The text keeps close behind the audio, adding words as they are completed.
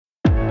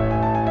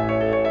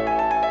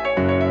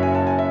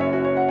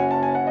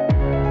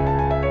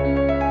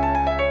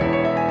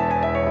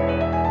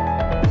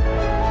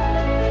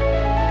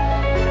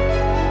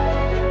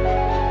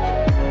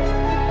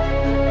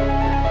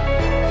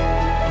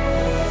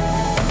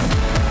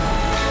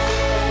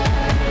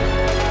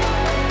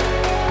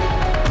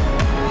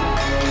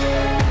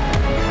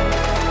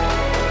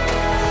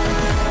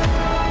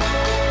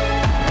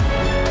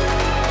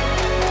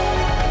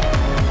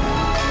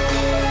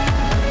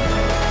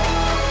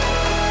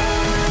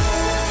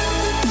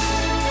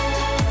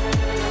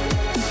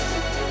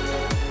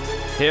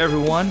Hey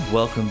everyone,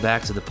 welcome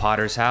back to the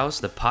Potter's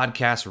House, the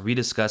podcast where we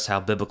discuss how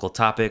biblical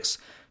topics,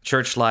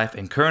 church life,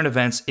 and current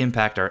events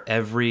impact our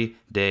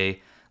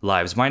everyday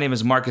lives. My name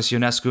is Marcus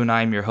Ionescu, and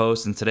I am your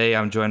host, and today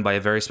I'm joined by a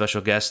very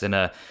special guest and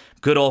a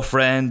good old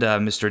friend,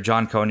 Mr.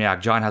 John Koniak.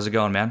 John, how's it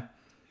going, man?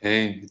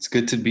 Hey, it's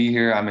good to be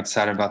here. I'm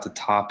excited about the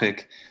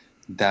topic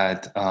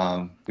that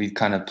we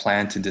kind of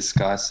plan to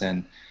discuss,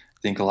 and I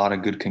think a lot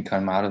of good can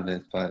come out of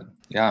it. But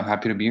yeah, I'm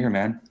happy to be here,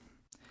 man.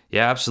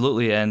 Yeah,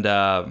 absolutely. And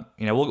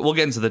we'll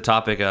get into the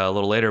topic a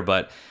little later,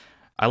 but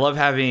I love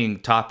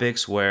having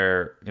topics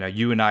where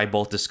you and I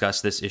both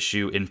discuss this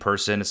issue in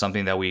person. It's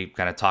something that we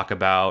kind of talk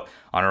about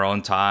on our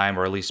own time,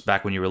 or at least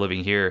back when you were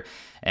living here.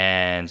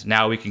 And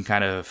now we can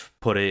kind of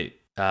put it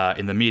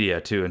in the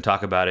media too, and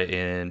talk about it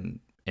in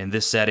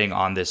this setting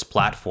on this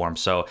platform.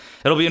 So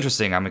it'll be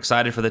interesting. I'm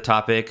excited for the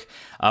topic.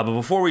 But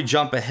before we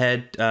jump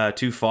ahead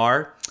too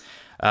far,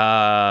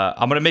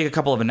 I'm going to make a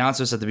couple of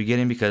announcements at the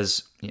beginning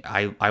because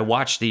I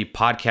watch the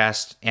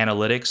podcast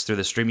analytics through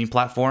the streaming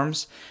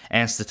platforms,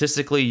 and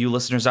statistically, you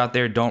listeners out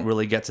there don't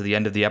really get to the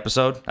end of the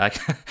episode.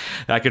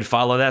 I could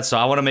follow that. So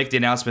I want to make the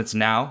announcements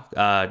now,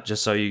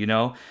 just so you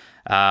know.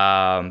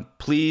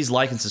 Please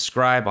like and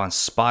subscribe on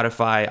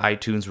Spotify,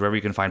 iTunes, wherever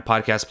you can find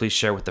podcasts. Please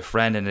share with a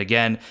friend. And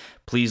again,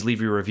 please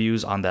leave your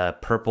reviews on the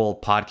Purple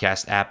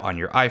Podcast app on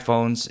your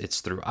iPhones.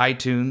 It's through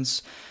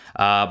iTunes.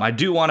 I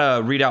do want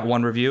to read out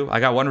one review.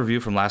 I got one review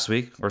from last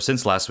week, or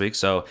since last week,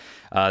 so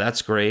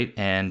that's great.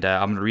 And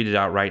I'm going to read it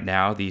out right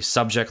now. The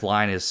subject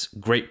line is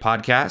 "Great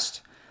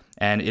Podcast,"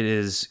 and it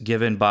is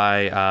given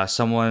by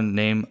someone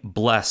named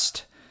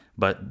Blessed,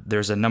 but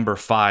there's a number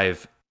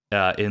 5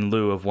 in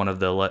lieu of one of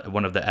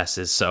the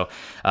S's. So,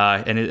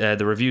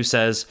 the review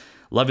says,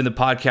 "Loving the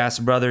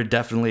podcast, brother.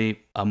 Definitely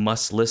a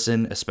must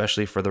listen,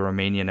 especially for the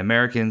Romanian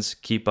Americans.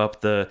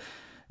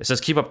 It says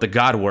keep up the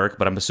God work,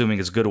 but I'm assuming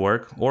it's good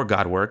work or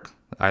God work.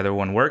 Either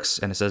one works.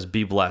 And it says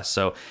be blessed."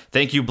 So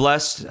thank you,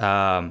 Blessed.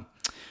 I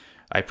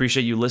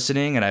appreciate you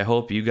listening, and I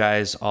hope you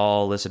guys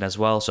all listen as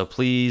well. So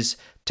please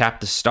tap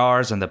the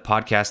stars on the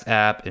podcast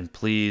app, and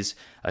please,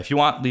 if you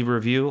want, leave a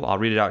review. I'll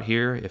read it out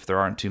here if there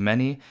aren't too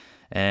many.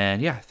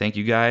 And yeah, thank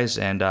you guys,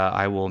 and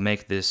I will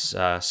make this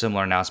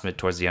similar announcement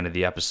towards the end of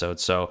the episode.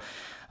 So,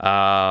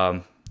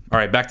 all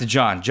right, back to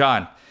John.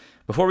 John,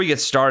 before we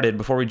get started,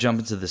 before we jump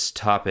into this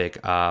topic,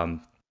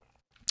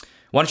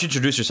 why don't you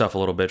introduce yourself a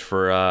little bit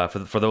for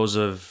those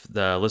of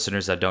the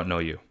listeners that don't know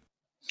you?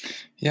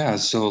 Yeah,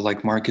 so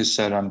like Marcus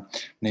said, my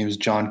name is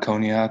John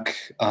Koniak.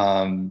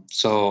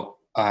 So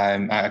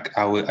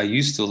I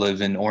used to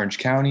live in Orange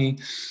County.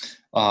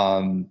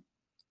 I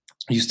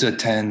used to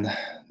attend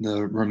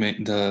one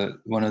of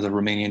the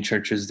Romanian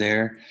churches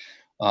there.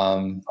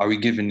 Are we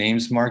giving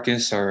names,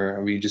 Marcus, or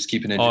are we just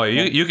keeping it? Oh,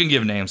 you can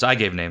give names. I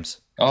gave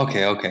names.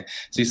 Okay. So I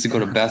used to go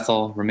to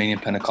Bethel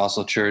Romanian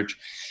Pentecostal Church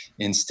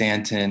in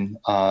Stanton.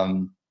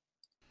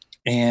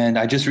 And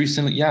I just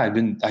recently,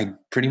 I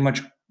pretty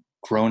much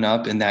grown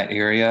up in that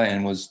area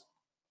and was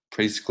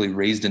basically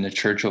raised in a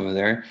church over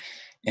there.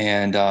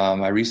 And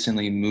I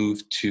recently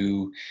moved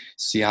to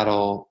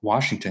Seattle,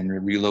 Washington,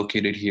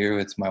 relocated here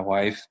with my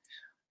wife,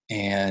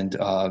 and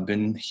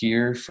been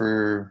here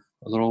for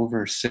a little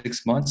over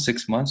 6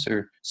 months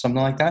or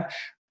something like that.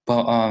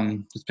 But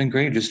it's been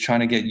great, just trying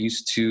to get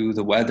used to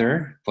the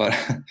weather, but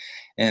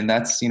and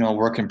that's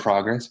work in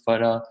progress.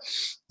 But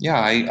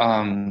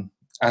I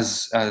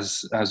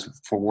as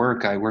for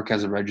work, I work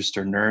as a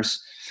registered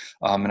nurse,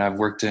 and I've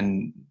worked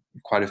in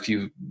quite a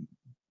few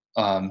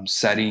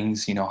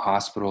settings,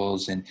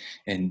 hospitals and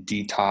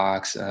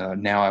detox.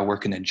 Now I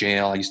work in a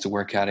jail. I used to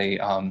work at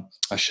a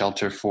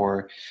shelter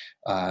for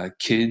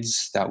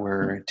kids that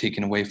were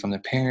taken away from their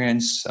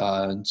parents.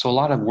 So a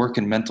lot of work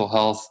in mental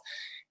health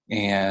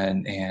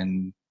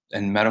and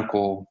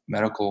medical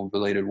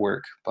related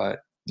work.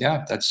 But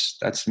yeah,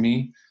 that's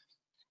me.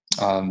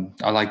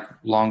 I like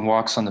long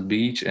walks on the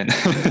beach, and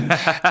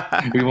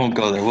we won't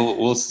go there.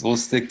 We'll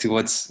stick to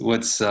what's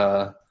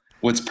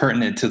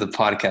pertinent to the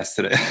podcast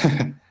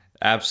today.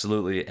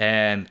 Absolutely.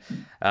 And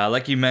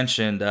like you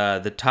mentioned,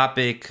 the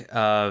topic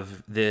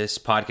of this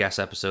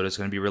podcast episode is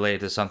going to be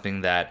related to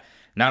something that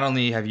not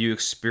only have you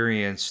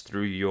experienced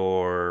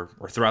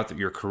throughout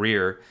your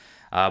career,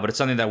 but it's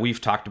something that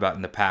we've talked about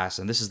in the past.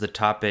 And this is the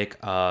topic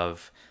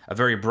of a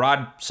very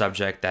broad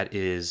subject that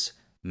is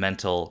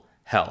mental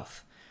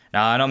health.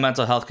 Now, I know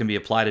mental health can be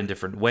applied in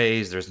different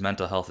ways. There's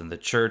mental health in the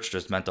church.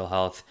 There's mental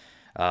health.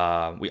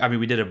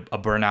 We did a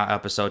burnout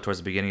episode towards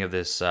the beginning of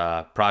this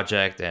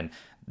project, and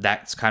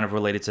that's kind of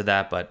related to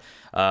that. But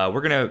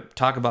we're going to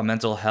talk about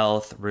mental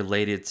health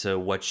related to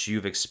what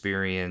you've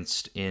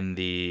experienced in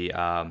the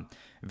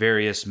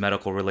various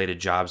medical related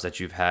jobs that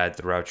you've had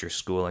throughout your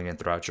schooling and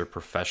throughout your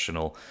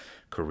professional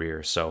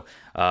career. So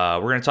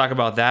we're going to talk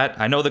about that.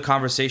 I know the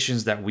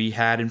conversations that we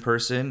had in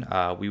person,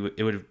 we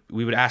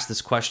would ask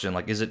this question,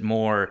 like, is it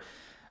more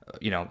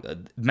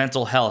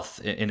mental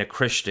health in a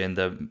Christian,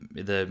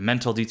 the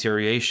mental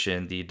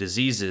deterioration, the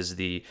diseases,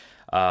 the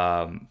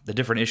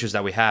different issues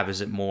that we have, is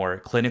it more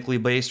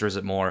clinically based or is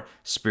it more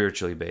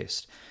spiritually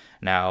based?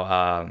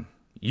 Now,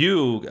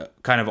 You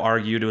kind of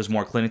argued it was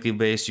more clinically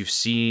based. You've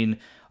seen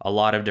a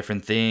lot of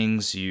different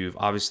things. You've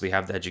obviously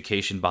have the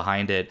education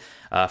behind it.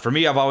 For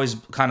me, I've always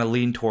kind of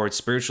leaned towards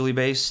spiritually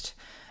based,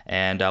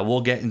 and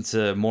we'll get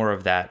into more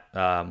of that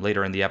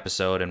later in the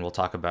episode, and we'll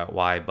talk about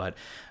why. But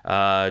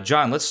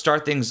John, let's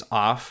start things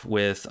off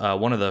with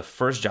one of the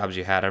first jobs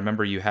you had. I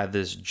remember you had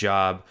this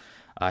job.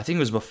 I think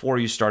it was before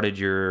you started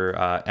your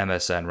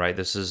MSN, right?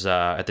 This is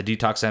at the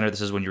detox center.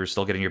 This is when you were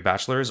still getting your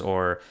bachelor's,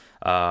 or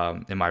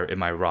am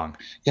I wrong?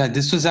 Yeah,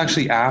 this was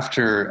actually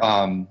after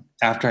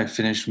I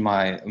finished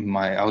my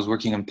I was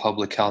working in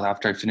public health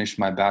after I finished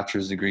my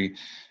bachelor's degree.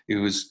 It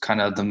was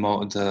kind of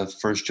the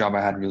first job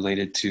I had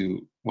related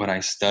to what I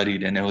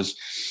studied, and it was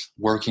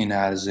working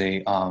as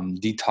a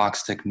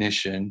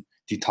detoxification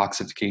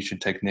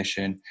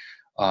technician.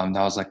 That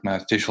was like my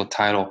official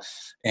title,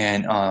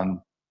 and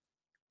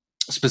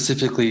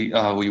specifically,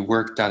 I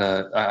worked at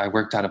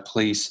a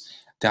place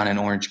down in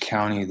Orange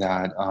County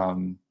that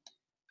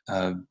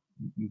uh,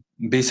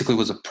 basically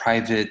was a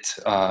private,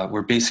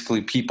 where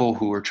basically people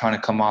who were trying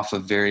to come off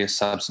of various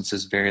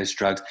substances, various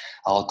drugs,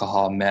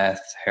 alcohol,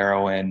 meth,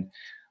 heroin,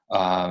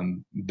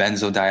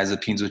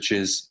 benzodiazepines, which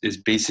is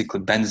basically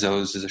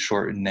benzos is a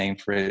short name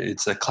for it.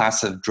 It's a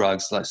class of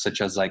drugs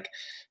such as like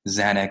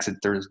Xanax.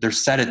 They're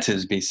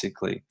sedatives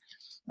basically,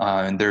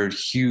 and they're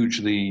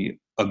hugely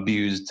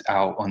abused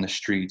out on the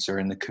streets or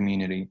in the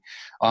community.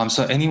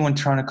 So anyone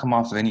trying to come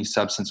off of any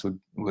substance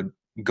would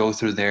go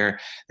through there.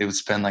 They would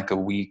spend like a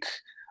week.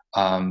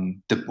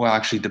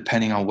 Actually,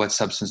 depending on what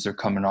substance they're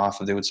coming off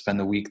of, they would spend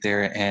the week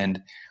there.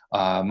 And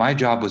my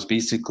job was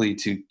basically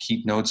to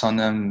keep notes on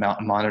them,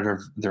 monitor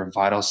their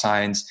vital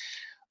signs,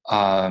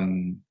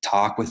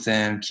 talk with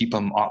them, keep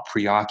them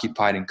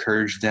preoccupied,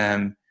 encourage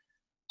them,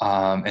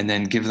 and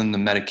then give them the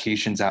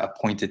medications at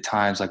appointed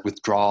times, like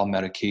withdrawal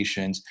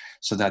medications,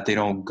 so that they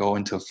don't go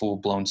into a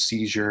full-blown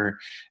seizure.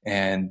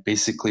 And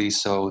basically,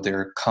 so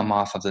they're come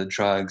off of the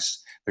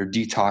drugs, their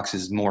detox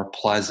is more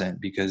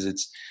pleasant, because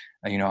it's,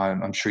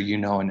 I'm sure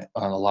and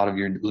a lot of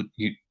your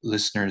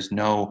listeners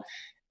know,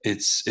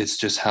 it's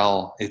just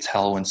hell. It's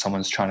hell when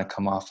someone's trying to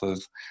come off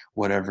of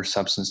whatever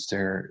substance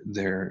they're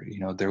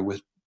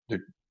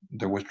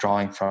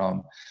withdrawing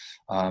from.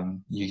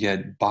 You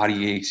get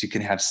body aches, you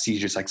can have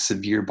seizures, like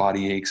severe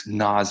body aches,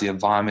 nausea,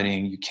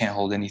 vomiting, you can't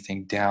hold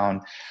anything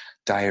down,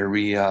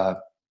 diarrhea,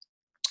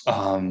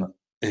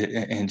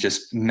 and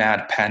just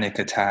mad panic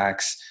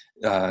attacks,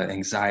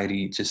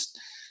 anxiety, just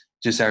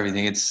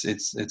everything.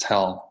 It's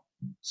hell.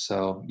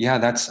 So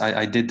yeah,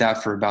 I did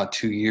that for about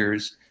 2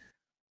 years.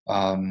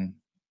 Um,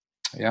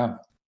 yeah.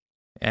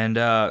 And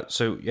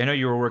so I know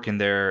you were working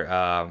there,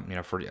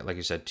 for like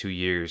you said, 2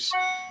 years,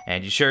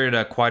 and you shared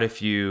quite a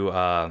few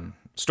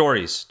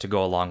stories to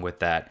go along with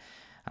that.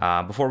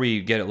 Before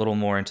we get a little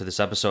more into this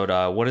episode,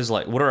 what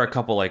are a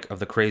couple like of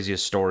the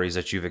craziest stories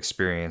that you've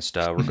experienced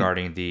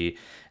regarding the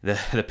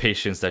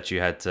patients that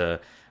you had to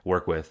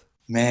work with?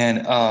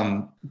 Man,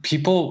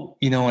 people,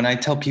 when I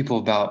tell people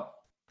about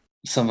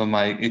some of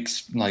my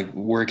like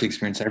work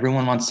experience,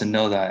 everyone wants to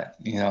know that,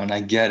 and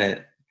I get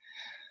it.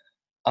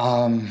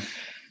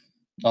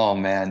 Oh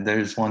man,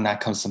 there's one that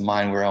comes to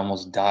mind where I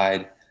almost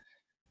died.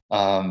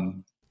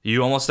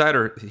 You almost died,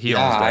 or he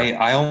Yeah, almost died?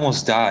 I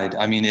almost died.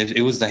 I mean,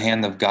 it was the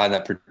hand of God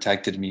that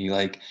protected me.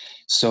 Like,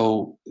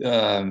 so,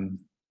 I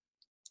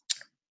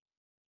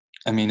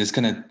mean, it's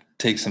going to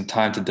take some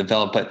time to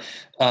develop, but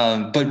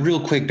real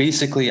quick,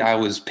 basically I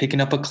was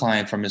picking up a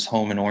client from his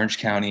home in Orange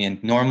County.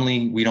 And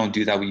normally we don't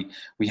do that.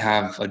 We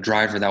have a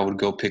driver that would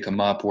go pick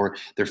them up, or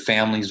their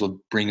families will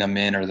bring them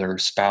in, or their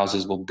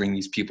spouses will bring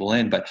these people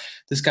in. But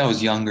this guy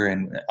was younger,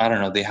 and I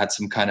don't know, they had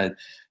some kind of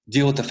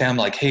deal with the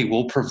family. Like, hey,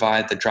 we'll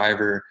provide the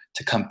driver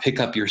to come pick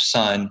up your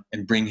son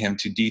and bring him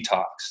to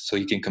detox so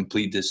he can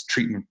complete this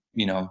treatment,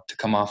 to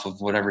come off of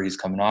whatever he's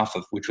coming off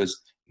of, which was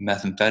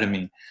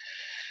methamphetamine.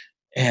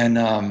 And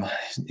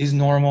he's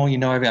normal,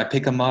 I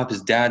pick him up.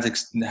 His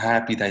dad's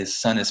happy that his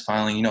son is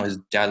finally, his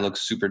dad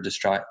looks super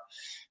distraught.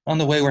 On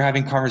the way, we're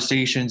having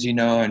conversations,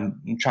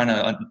 and trying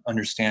to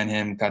understand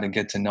him, got to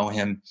get to know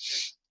him.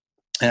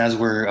 And as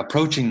we're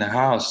approaching the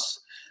house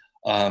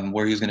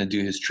where he was going to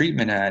do his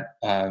treatment at,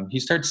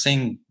 he starts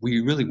saying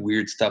really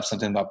weird stuff,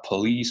 something about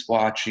police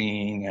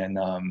watching, and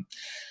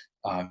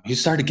he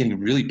started getting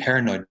really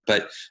paranoid.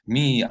 But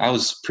me, I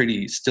was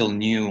pretty still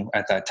new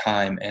at that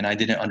time, and I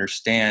didn't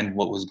understand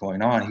what was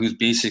going on.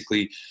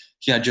 He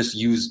had just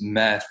used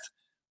meth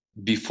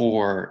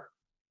before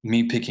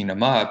me picking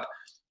him up,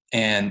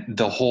 and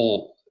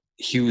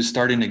he was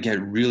starting to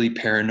get really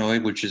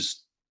paranoid, which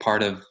is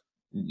part of,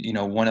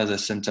 one of the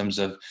symptoms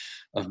of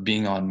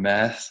being on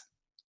meth.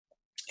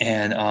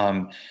 And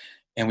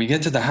we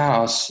get to the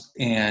house,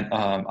 and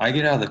I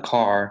get out of the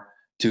car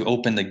to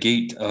open the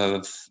gate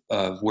of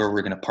where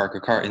we're going to park a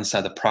car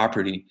inside the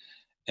property.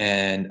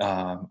 And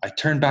I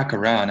turn back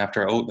around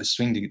after I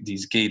swing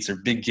these gates. They're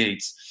big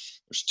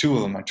gates. There's two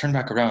of them. I turn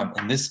back around,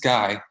 and this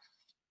guy,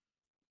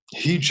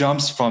 he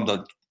jumps from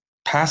the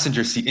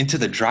passenger seat into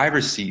the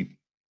driver's seat.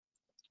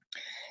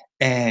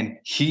 And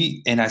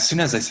as soon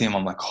as I see him,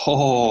 I'm like,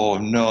 oh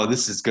no,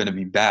 this is going to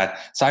be bad.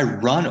 So I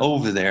run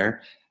over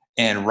there.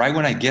 And right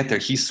when I get there,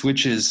 he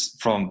switches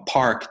from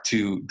park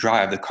to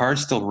drive. The car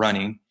is still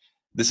running.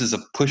 This is a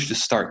push to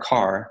start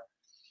car.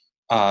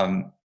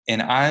 And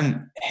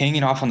I'm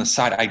hanging off on the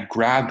side. I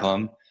grab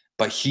him,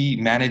 but he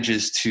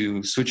manages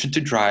to switch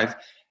into drive.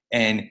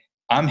 And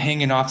I'm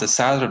hanging off the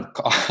side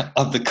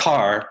of the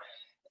car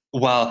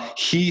while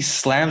he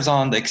slams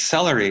on the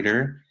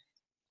accelerator,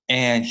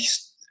 and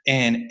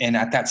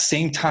at that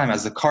same time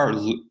as the car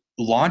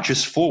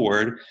launches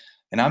forward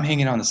and I'm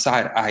hanging on the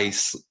side, I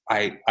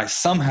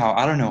somehow,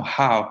 I don't know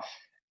how,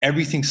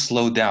 everything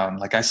slowed down.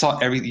 Like I saw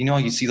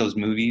you see those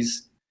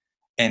movies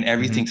and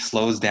everything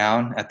slows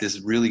down at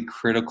this really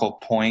critical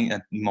point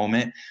at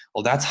moment.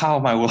 Well, that's how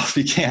my world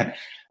began.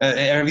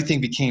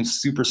 Everything became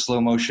super slow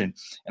motion,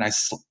 and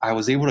I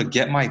was able to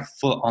get my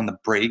foot on the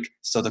brake,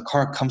 so the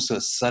car comes to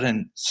a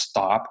sudden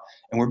stop,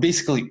 and we're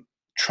basically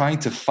trying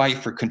to fight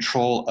for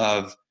control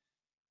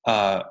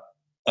uh,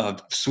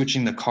 of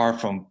switching the car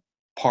from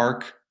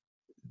park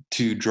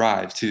to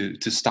drive to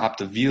stop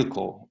the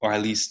vehicle, or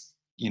at least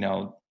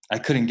I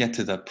couldn't get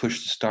to the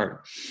push to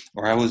start,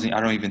 or I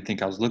don't even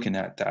think I was looking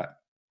at that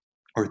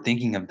or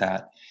thinking of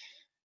that.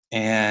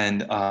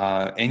 And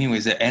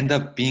anyways, I end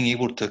up being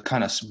able to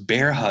kind of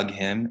bear hug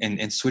him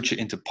and switch it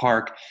into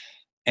park.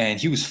 And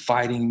he was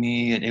fighting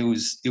me, and it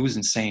was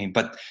insane.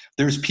 But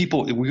there's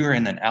people. We were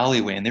in an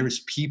alleyway, and there was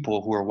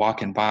people who were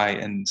walking by,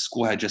 and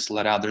school had just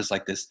let out. There's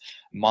like this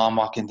mom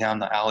walking down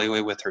the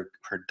alleyway with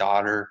her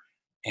daughter,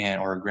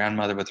 or a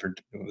grandmother with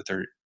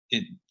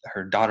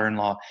her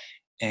daughter-in-law.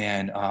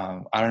 And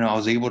I don't know. I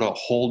was able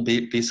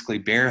to basically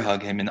bear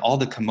hug him, and all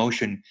the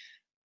commotion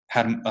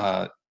had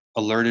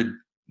alerted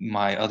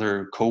my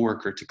other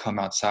coworker to come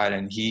outside,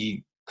 and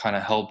he kind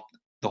of helped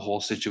the whole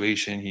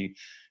situation.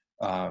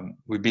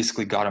 We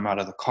basically got him out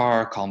of the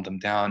car, calmed him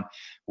down.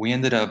 We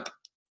ended up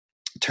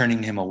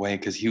turning him away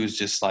because he was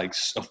just like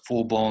a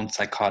full-blown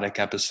psychotic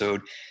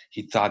episode.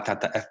 He thought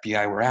that the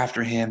FBI were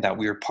after him, that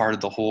we were part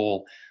of the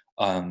whole,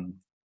 the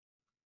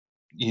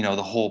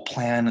whole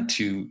plan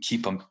to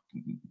keep him,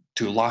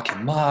 to lock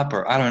him up,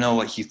 or I don't know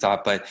what he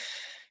thought. But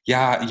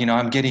yeah,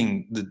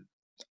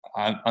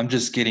 I'm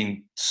just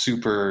getting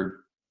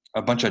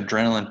a bunch of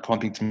adrenaline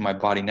pumping through my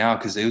body now,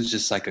 because it was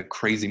just like a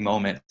crazy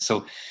moment.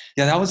 So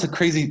yeah, that was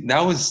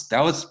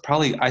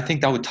probably, I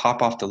think that would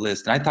top off the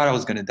list. And I thought I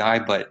was going to die,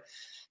 but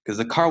because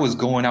the car was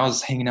going, I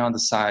was hanging out on the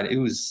side. It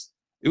was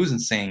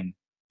insane.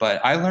 But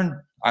I learned,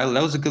 that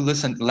was a good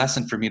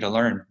lesson for me to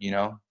learn.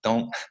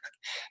 Don't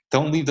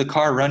leave the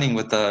car running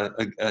with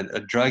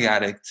a drug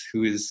addict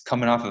who is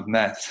coming off of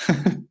meth.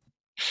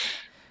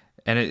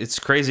 And it's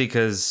crazy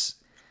because,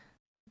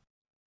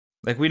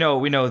 like, we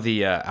know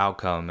the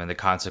outcome and the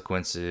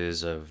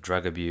consequences of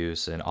drug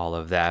abuse and all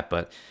of that,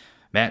 but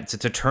man,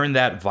 to turn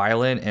that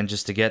violent and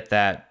just to get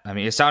that, I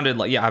mean, it sounded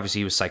like, yeah, obviously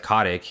he was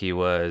psychotic. He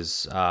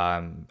was,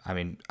 I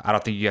mean, I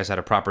don't think you guys had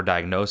a proper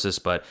diagnosis,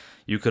 but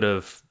he could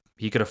have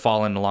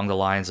fallen along the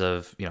lines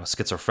of,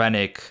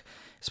 schizophrenic,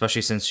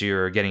 especially since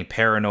you're getting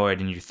paranoid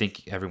and you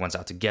think everyone's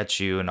out to get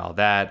you and all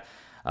that.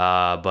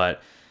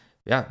 But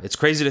yeah, it's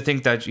crazy to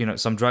think that,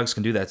 some drugs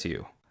can do that to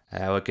you.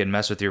 It can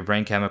mess with your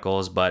brain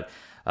chemicals, but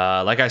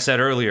like I said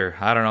earlier,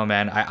 I don't know,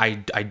 man.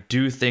 I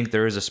do think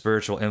there is a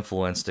spiritual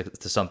influence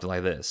to something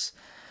like this.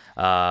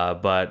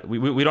 But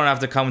we don't have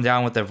to come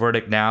down with a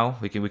verdict now.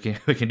 We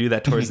can do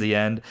that towards the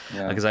end,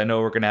 because I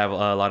know we're gonna have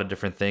a lot of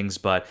different things.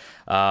 But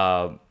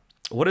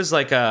what is,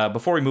 like,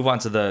 before we move on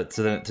to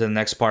the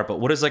next part? But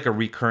what is, like, a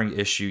recurring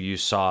issue you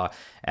saw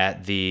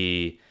at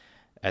the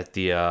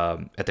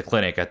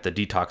clinic, at the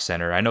detox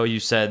center? I know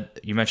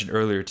you mentioned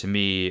earlier to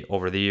me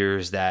over the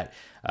years that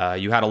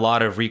you had a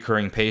lot of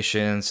recurring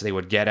patients. They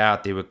would get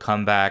out, they would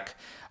come back.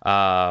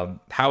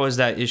 How is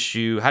that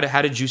issue?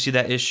 How did you see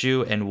that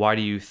issue, and why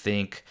do you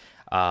think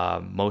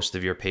most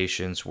of your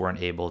patients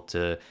weren't able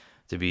to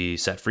be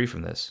set free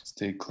from this?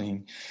 Stay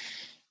clean.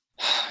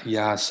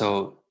 Yeah,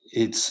 so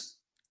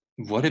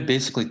what it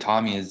basically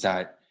taught me is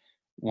that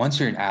once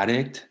you're an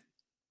addict,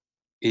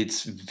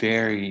 it's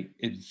very,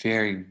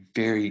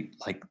 very,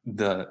 like,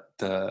 the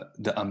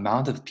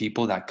amount of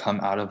people that come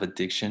out of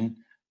addiction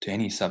to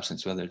any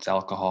substance, whether it's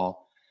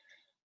alcohol,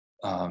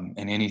 and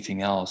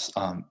anything else,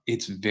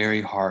 it's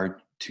very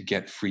hard to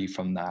get free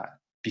from that,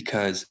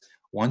 because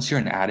once you're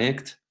an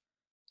addict,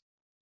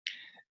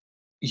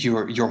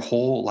 your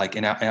whole, like,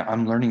 and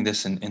I'm learning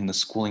this in the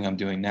schooling I'm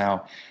doing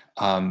now.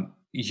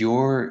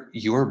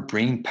 Your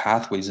brain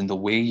pathways and the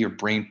way your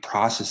brain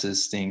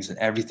processes things and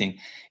everything,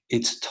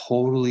 it's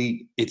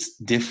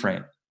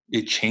different.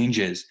 It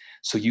changes.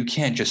 So you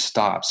can't just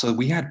stop. So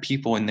we had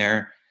people in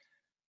there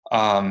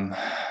um,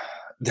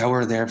 that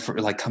were there for,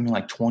 like, coming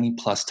like 20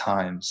 plus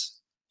times,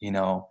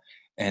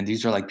 and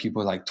these are like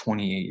people like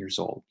 28 years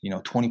old,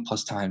 20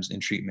 plus times in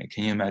treatment.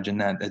 Can you imagine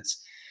that?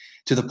 It's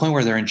to the point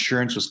where their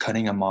insurance was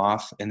cutting them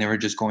off, and they were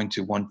just going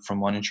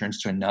from one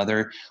insurance to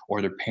another, or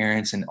their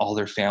parents and all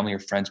their family or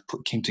friends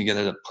came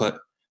together to put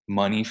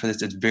money for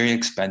this. It's very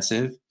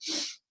expensive.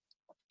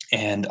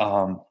 And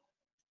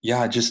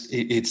yeah, just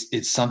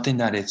it's something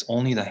that it's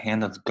only the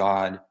hand of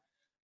God,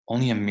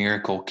 only a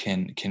miracle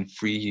can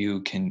free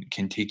you, can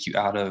take you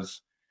out of,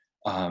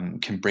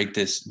 can break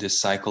this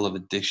cycle of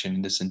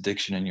addiction, this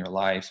addiction in your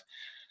life.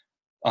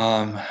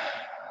 Um,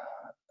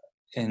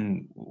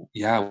 and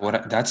yeah,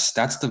 that's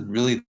the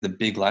really the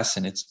big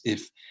lesson. It's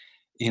if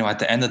at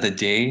the end of the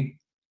day,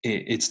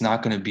 it's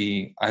not going to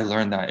be. I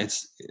learned that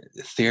it's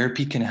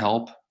therapy can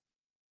help.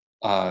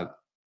 Uh,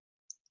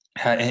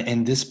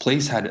 and this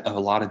place had a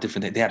lot of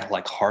different. They had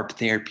like harp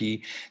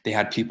therapy. They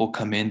had people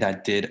come in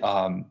that did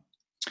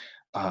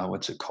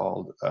what's it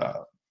called?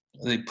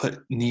 They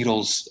put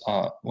needles.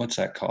 What's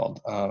that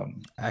called?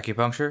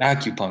 Acupuncture?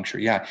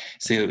 Acupuncture. Yeah.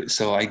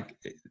 So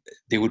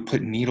they would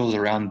put needles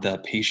around the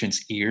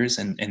patient's ears,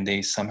 and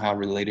they somehow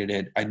related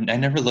it. I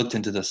never looked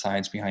into the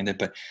science behind it,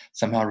 but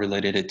somehow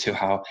related it to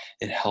how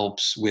it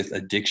helps with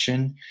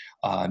addiction.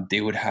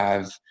 They would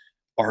have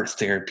art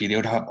therapy. They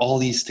would have all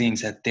these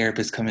things that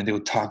therapists come in. They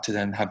would talk to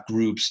them, have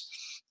groups,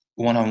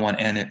 one-on-one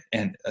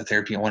and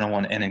therapy,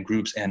 one-on-one and in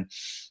groups. And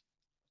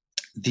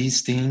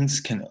these things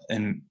can,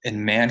 and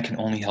man can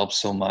only help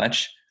so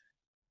much.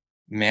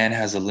 Man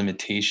has a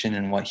limitation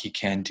in what he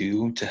can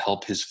do to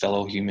help his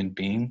fellow human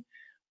being,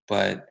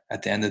 but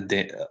at the end of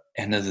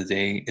the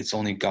day, it's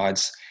only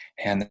God's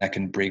hand that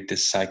can break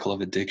this cycle of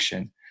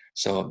addiction.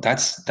 So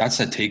that's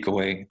a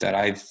takeaway that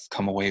I've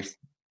come away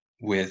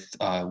with,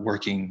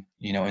 working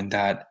in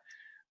that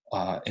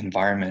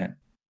environment.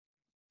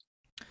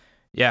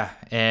 Yeah,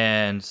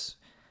 and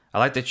I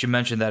like that you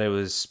mentioned that it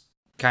was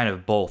kind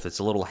of both. It's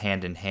a little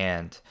hand in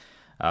hand.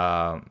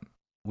 Um,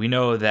 we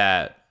know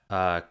that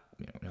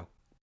you know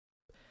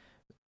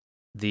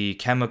the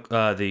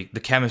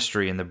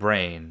chemistry in the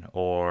brain,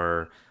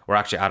 or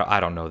actually I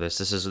don't know this.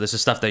 This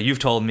is stuff that you've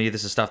told me.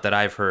 This is stuff that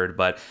I've heard.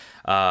 But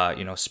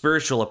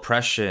spiritual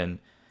oppression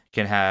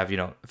can have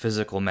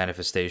physical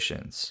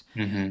manifestations,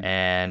 Hmm.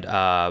 and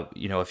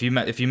if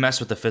you mess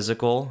with the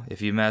physical,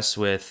 if you mess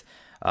with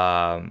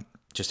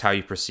just how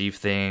you perceive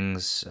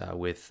things,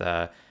 with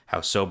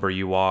how sober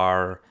you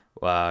are,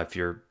 if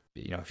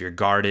you're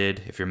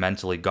guarded, if you're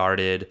mentally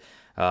guarded.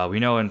 We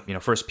know in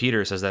First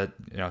Peter says that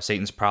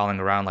Satan's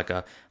prowling around like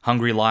a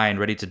hungry lion,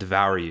 ready to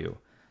devour you.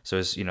 So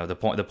it's, the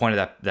point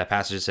of that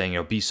passage is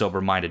saying, be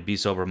sober minded, be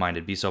sober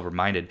minded, be sober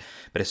minded.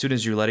 But as soon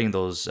as you're letting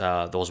those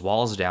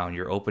walls down,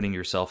 you're opening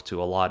yourself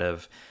to a lot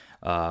of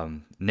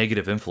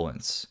negative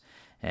influence,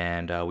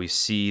 and we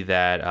see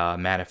that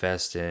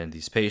manifest in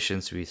these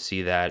patients. We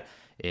see that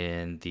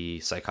in the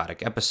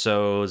psychotic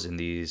episodes, in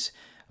these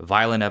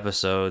violent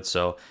episodes.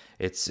 So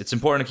it's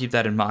important to keep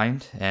that in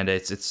mind. And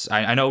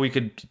I know we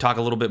could talk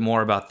a little bit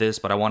more about this,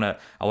 but I want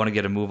to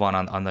get a move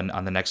on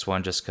the next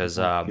one, just because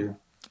Yeah.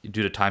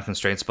 due to time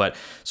constraints. But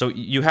so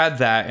you had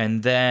that,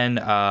 and then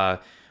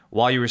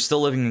while you were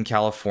still living in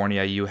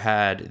California, you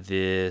had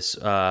this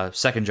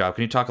second job.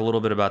 Can you talk a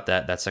little bit about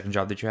that second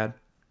job that you had?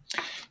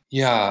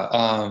 Yeah,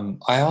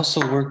 I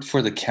also worked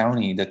for the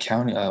county. The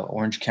county,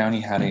 Orange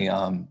County,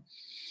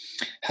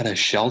 had a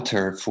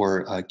shelter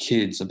for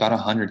kids, about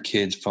 100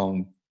 kids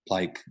from,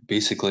 like,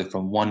 basically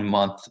from 1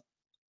 month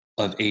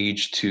of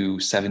age to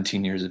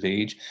 17 years of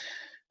age.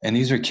 And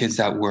these are kids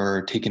that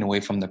were taken away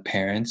from their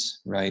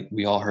parents, right?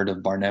 We all heard of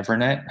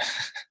Barnevernet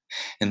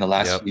in the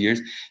last Yep. few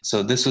years.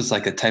 So this was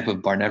like a type of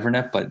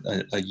Barnevernet, but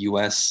a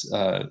US,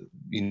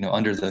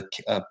 under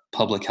the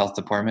public health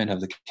department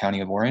of the county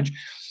of Orange.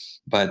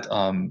 But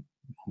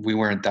we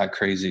weren't that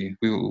crazy.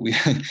 We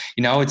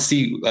I would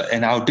see,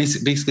 and I would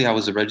basically I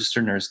was a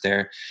registered nurse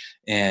there,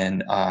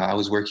 and I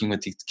was working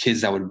with these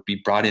kids that would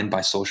be brought in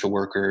by social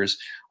workers,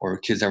 or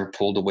kids that were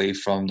pulled away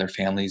from their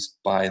families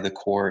by the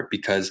court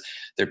because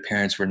their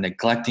parents were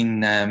neglecting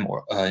them,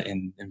 or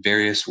in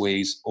various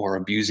ways, or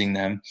abusing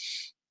them,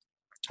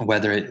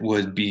 whether it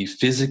would be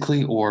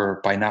physically or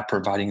by not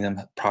providing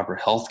them proper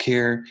health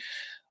care.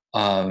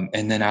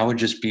 And then I would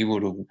just be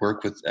able to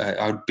work with,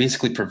 I would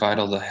basically provide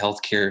all the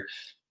healthcare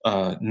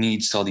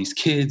needs to all these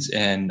kids,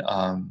 and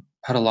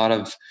had a lot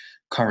of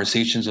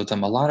conversations with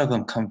them. A lot of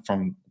them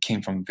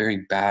came from very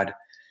bad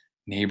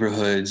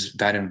neighborhoods,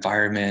 bad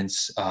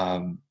environments,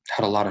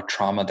 had a lot of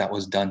trauma that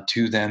was done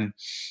to them.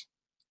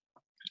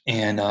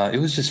 And it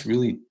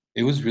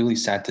was really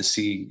sad to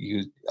see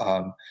you.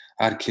 I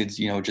had kids,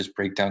 just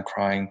break down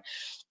crying,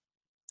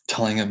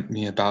 telling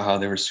me about how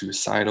they were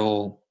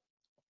suicidal,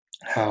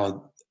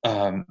 how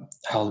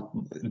how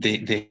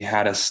they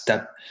had a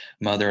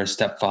stepmother, a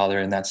stepfather,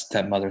 and that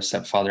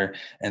stepfather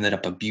ended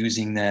up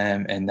abusing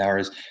them, and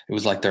it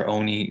was like their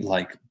only,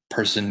 like,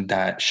 person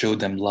that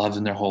showed them love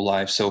in their whole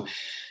life. So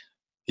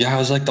yeah, it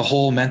was like the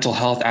whole mental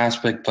health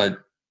aspect. But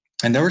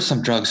and there were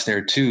some drugs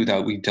there too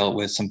that we dealt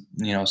with, some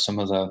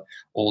of the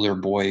older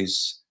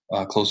boys,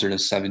 closer to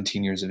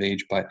 17 years of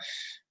age. But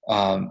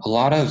a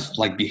lot of,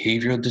 like,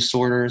 behavioral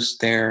disorders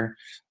there,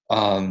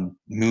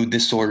 mood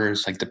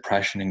disorders like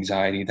depression,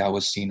 anxiety, that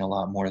was seen a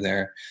lot more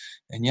there.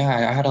 And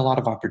yeah, I had a lot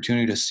of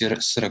opportunity to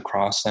sit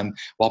across them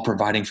while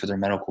providing for their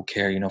medical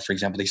care. For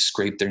example, they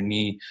scraped their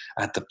knee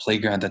at the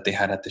playground that they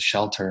had at the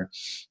shelter,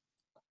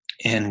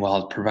 And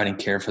while providing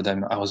care for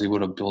them, I was able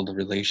to build a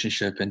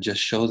relationship and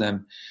just show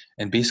them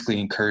and basically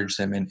encourage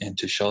them, and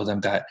to show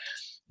them that,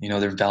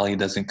 their value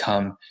doesn't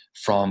come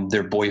from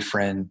their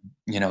boyfriend,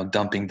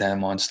 dumping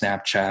them on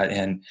Snapchat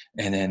and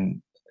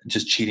then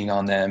just cheating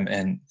on them.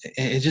 And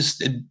it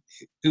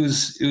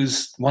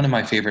was one of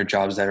my favorite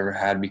jobs that I ever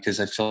had, because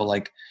I feel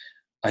like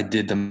I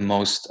did the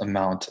most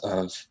amount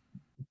of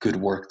good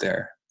work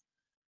there.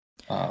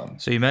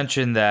 So you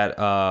mentioned that.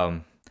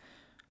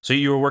 So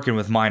you were working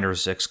with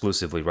minors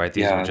exclusively, right?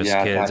 These were Yeah, just yeah,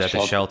 at kids that at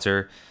the shelter.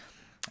 shelter,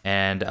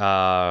 and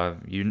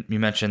you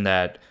mentioned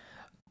that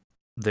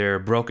their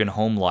broken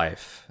home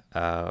life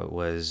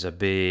was a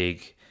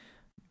big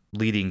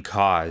leading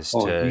cause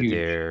Oh, to huge,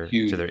 their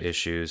huge.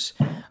 issues.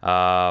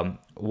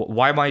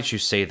 Why might you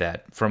say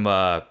that from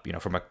a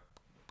from a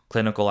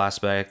clinical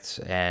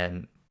aspect,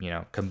 and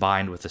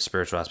combined with the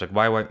spiritual aspect?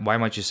 Why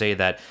might you say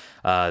that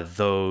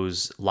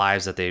those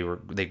lives that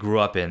they grew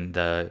up in,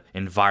 the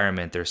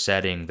environment, their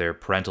setting, their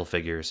parental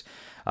figures,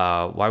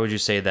 why would you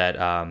say that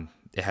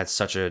it had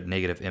such a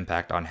negative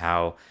impact on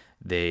how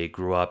they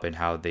grew up and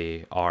how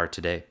they are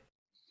today?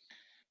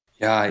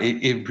 Yeah,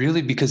 it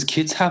really, because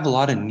kids have a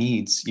lot of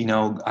needs.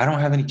 I don't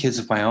have any kids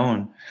of my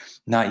own,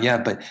 not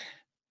yet, but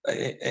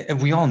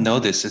and we all know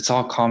this. It's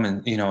all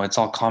common, it's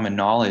all common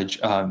knowledge.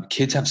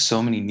 Kids have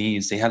so many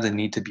needs. They have the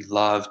need to be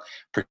loved,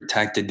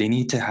 protected. They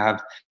need to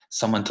have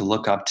someone to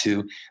look up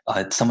to,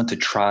 someone to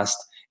trust.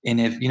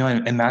 And if,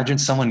 imagine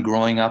someone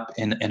growing up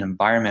in an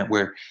environment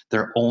where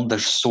their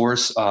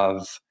source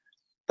of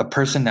the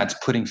person that's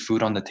putting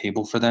food on the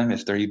table for them,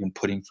 if they're even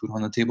putting food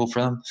on the table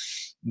for them,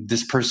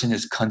 this person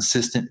is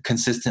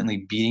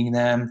consistently beating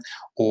them,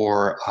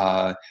 or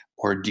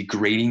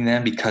degrading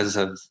them because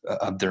of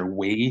their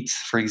weight,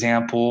 for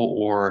example,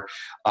 or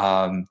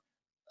um,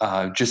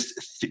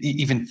 just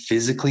even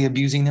physically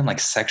abusing them, like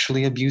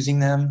sexually abusing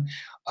them.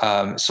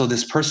 So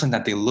this person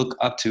that they look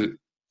up to,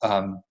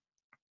 um,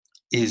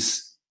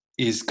 is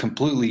is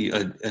completely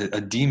a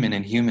demon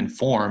in human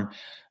form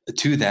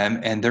to them,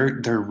 and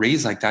they're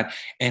raised like that.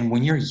 And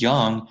when you're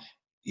young,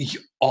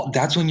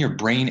 that's when your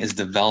brain is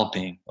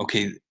developing.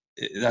 Okay,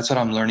 that's what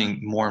I'm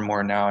learning more and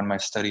more now in my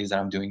studies that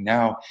I'm doing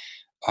now.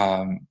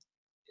 um,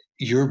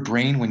 your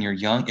brain when you're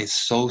young is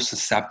so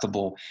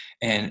susceptible,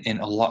 and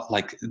a lot,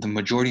 like the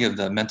majority of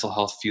the mental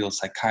health field,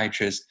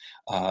 psychiatrists,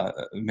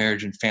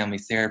 marriage and family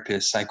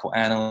therapists,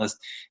 psychoanalysts,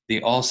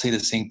 they all say the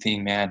same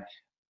thing, man.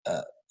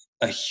 uh,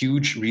 a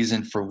huge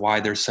reason for why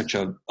there's such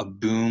a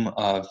boom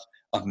of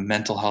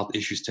mental health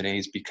issues today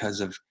is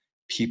because of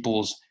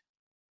people's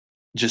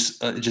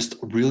just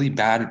really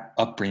bad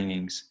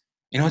upbringings.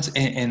 It's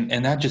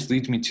and that just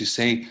leads me to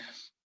say,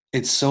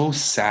 it's so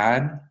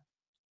sad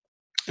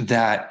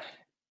that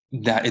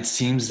it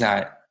seems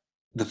that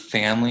the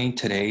family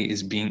today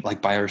is being,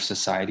 like, by our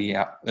society,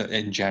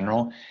 in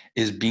general,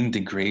 is being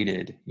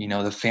degraded.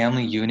 The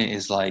family unit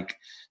is like,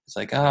 it's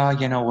like,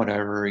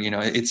 whatever.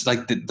 It's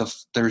like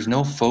there's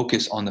no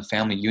focus on the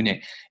family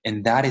unit,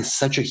 and that is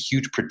such a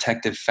huge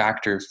protective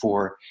factor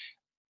for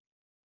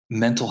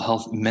mental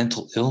health,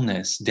 mental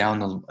illness down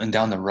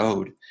the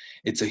road.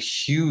 It's a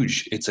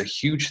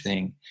huge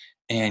thing.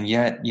 And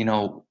yet,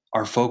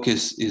 our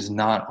focus is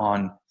not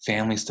on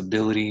family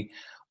stability,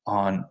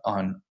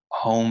 on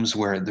homes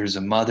where there's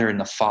a mother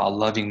and a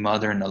loving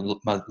mother and a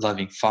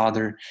loving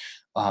father.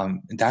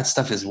 That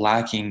stuff is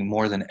lacking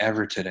more than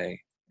ever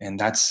today. And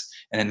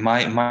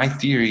my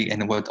theory,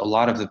 and what a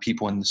lot of the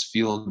people in this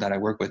field that I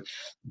work with,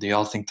 they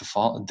all think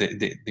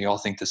they all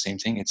think the same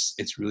thing.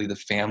 It's really the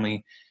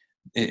family.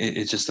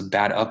 It's just a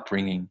bad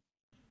upbringing.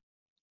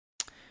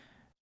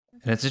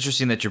 And it's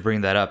interesting that you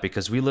bring that up,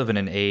 because we live in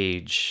an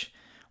age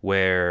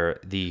where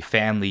the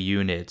family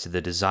unit,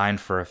 the design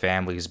for a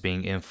family, is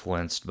being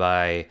influenced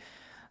by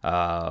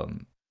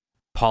um,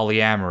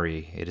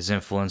 polyamory. It is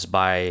influenced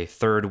by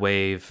third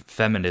wave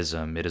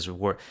feminism. It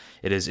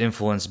is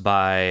influenced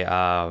by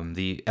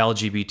the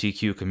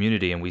LGBTQ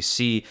community, and we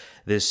see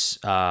this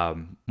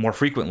more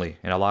frequently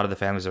in a lot of the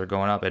families that are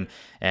going up.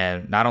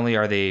 And not only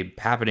are they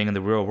happening in the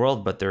real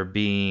world, but they're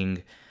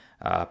being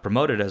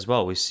promoted as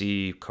well. We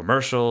see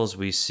commercials.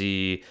 We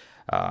see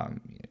um,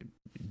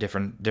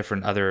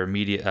 different other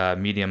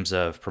mediums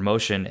of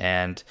promotion,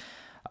 and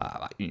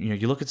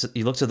you look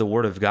to the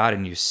Word of God,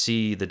 and you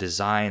see the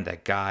design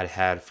that God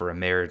had for a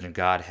marriage and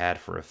God had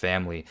for a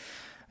family.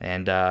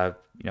 And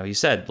you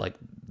said, like,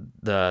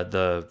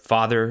 the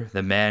father,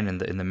 the man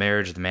in the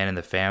marriage, the man in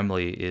the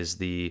family is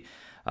the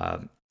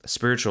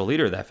spiritual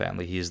leader of that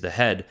family. He is the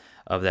head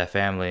of that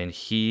family, and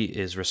he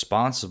is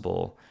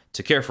responsible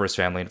to care for his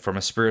family from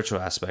a spiritual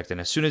aspect. And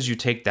as soon as you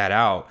take that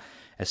out,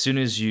 as soon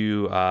as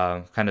you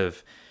kind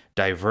of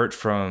divert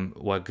from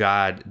what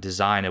God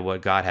designed and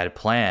what God had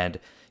planned,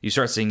 you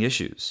start seeing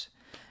issues.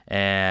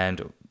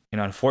 And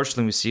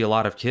unfortunately, we see a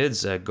lot of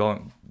kids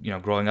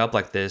growing up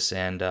like this.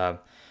 And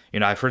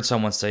I've heard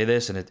someone say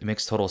this, and it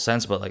makes total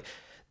sense. But, like,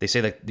 they say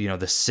that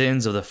the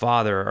sins of the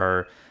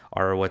father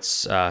are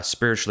what's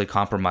spiritually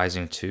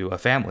compromising to a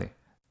family.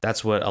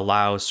 That's what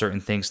allows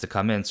certain things to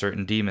come in,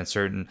 certain demons,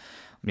 certain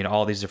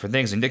all these different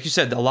things. And like you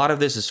said, a lot of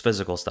this is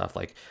physical stuff,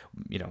 like,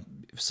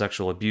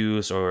 sexual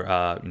abuse,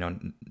 or,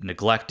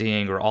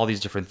 neglecting, or all these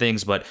different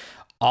things. But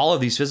all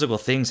of these physical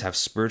things have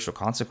spiritual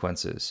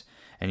consequences.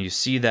 And you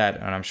see that,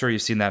 and I'm sure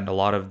you've seen that in a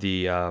lot of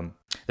the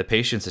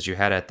patients that you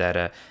had at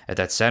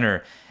that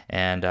center.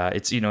 And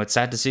it's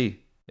sad to see.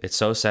 It's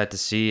so sad to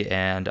see.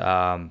 And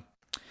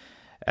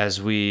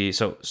as we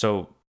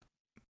so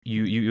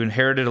you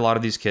inherited a lot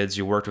of these kids.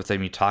 You worked with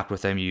them. You talked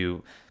with them.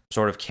 You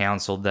sort of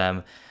counseled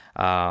them.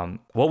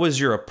 What was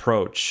your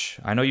approach?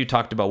 I know you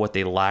talked about what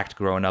they lacked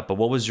growing up, but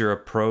what was your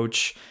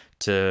approach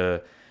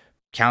to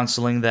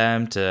counseling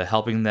them, to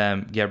helping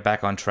them get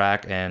back on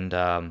track? And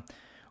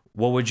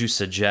what would you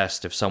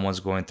suggest if someone's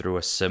going through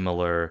a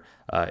similar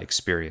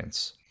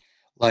experience?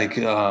 Like,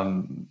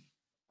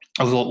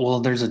 well,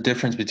 there's a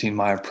difference between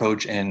my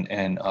approach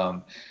and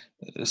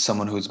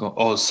someone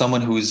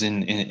who's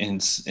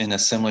in a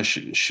similar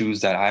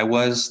shoes that I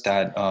was,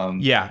 that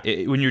Yeah,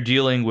 when you're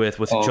dealing with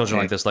children okay,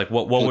 like this, like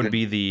what would children,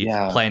 be the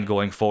yeah. plan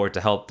going forward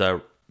to help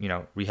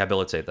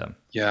rehabilitate them?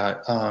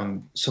 Yeah.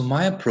 So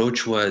my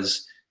approach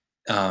was,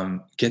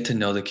 get to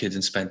know the kids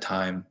and spend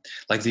time.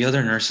 Like the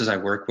other nurses I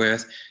work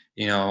with,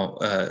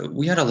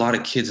 we had a lot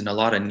of kids and a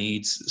lot of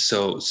needs.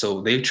 So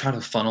they try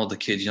to funnel the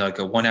kids, like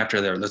a one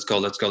after there. Let's go,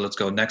 let's go, let's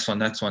go. Next one,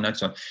 next one,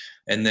 next one.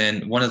 And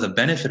then one of the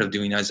benefit of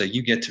doing that is that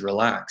you get to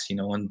relax.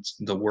 When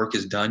the work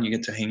is done, you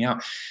get to hang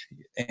out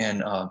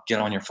and get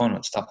on your phone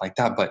and stuff like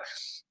that. But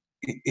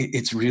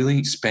it's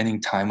really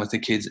spending time with the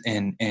kids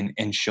and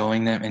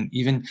showing them. And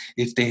even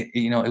if they,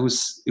 it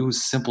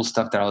was simple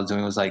stuff that I was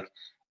doing. It was like,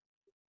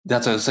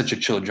 such a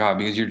chill job,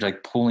 because you're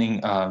like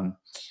pulling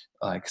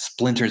like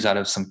splinters out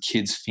of some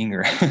kid's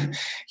finger.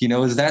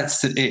 Is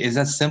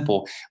that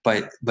simple?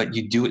 But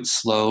you do it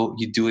slow.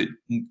 You do it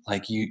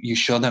like you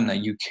show them that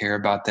you care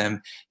about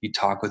them. You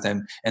talk with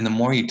them, and the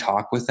more you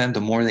talk with them,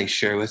 the more they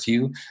share with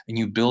you, and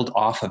you build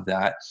off of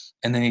that.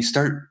 And then they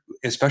start,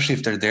 especially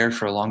if they're there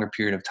for a longer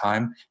period of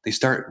time, they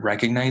start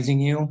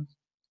recognizing you,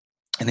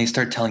 and they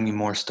start telling you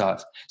more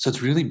stuff. So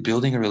it's really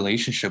building a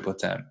relationship with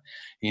them.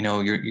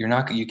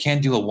 You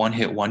can't do a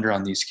one-hit wonder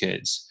on these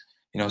kids.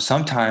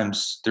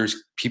 Sometimes there's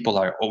people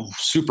that are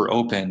super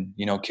open,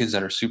 kids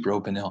that are super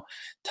open, they'll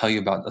tell you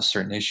about a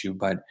certain issue.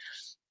 But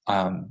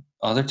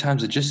other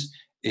times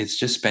it's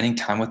just spending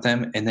time with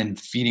them and then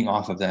feeding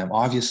off of them.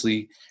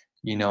 Obviously,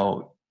 you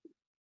know,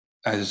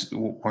 as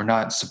we're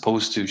not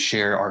supposed to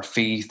share our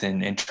faith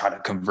and try to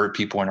convert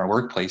people in our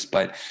workplace.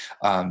 But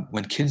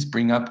when kids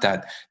bring up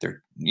that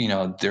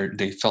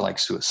they feel like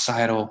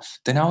suicidal,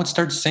 then I would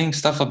start saying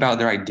stuff about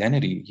their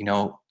identity,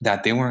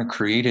 that they weren't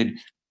created,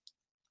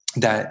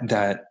 that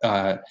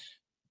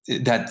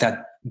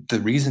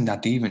the reason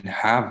that they even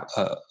have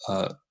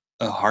a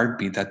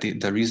heartbeat, that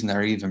the reason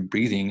they're even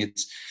breathing,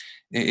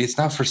 it's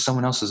not for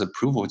someone else's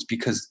approval. It's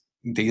because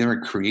they were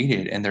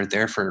created and they're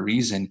there for a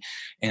reason.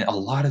 And a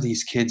lot of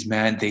these kids,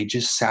 man, they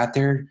just sat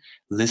there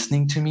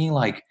listening to me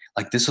like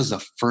this was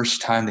the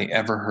first time they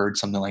ever heard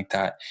something like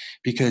that.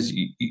 Because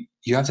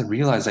you have to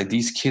realize, like,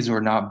 these kids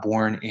were not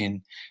born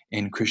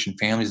in Christian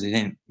families. They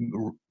didn't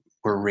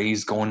were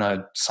raised going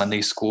to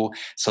Sunday school.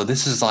 So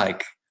this is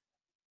like,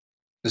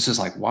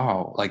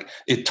 wow, like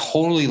it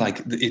totally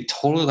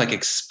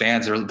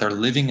expands. They're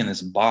living in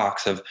this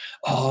box of,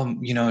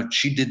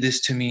 she did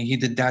this to me, he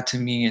did that to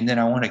me, and then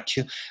I want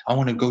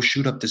to go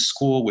shoot up this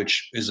school,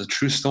 which is a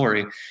true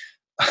story.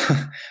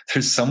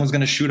 Someone's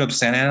going to shoot up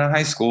Santa Ana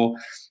High School,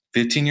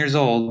 15 years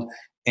old,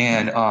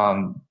 and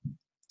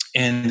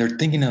they're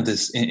thinking of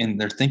this, and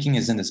their thinking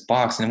is in this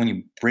box. And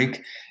when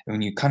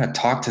you kind of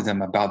talk to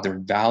them about their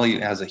value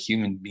as a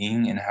human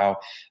being and how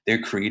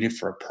they're created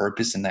for a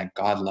purpose and that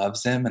God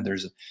loves them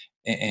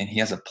and he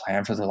has a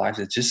plan for their lives,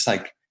 it's just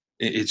like,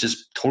 it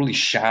just totally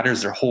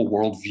shatters their whole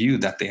worldview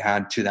that they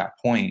had to that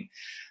point.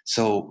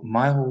 So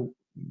my whole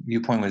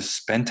viewpoint was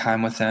spend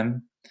time with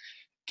them,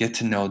 get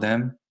to know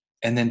them,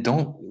 and then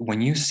when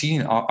you see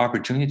an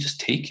opportunity, just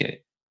take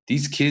it.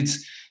 These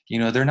kids,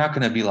 they're not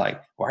going to be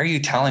like, why are you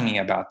telling me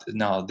about this?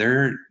 No,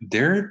 they're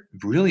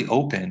really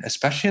open,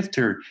 especially if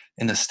they're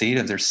in a state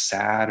of they're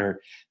sad,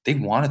 or they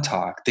want to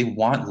talk, they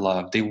want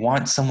love, they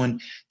want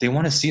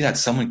to see that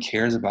someone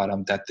cares about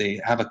them, that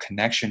they have a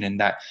connection, and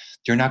that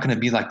you're not going to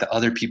be like the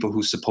other people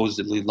who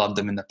supposedly loved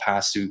them in the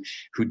past,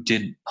 who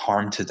did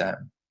harm to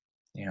them.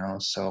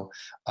 So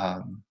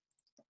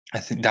I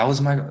think that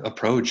was my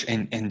approach,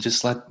 and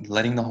just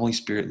letting the Holy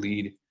Spirit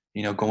lead,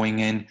 going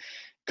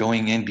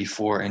in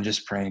before and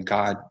just praying,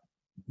 God,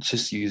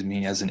 just use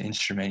me as an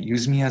instrument,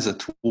 use me as a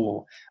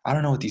tool. I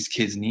don't know what these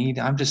kids need.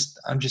 I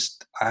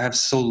have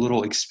so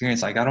little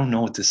experience. Like, I don't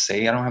know what to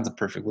say. I don't have the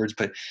perfect words,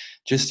 but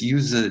just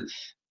use the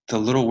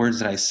little words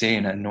that I say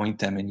and anoint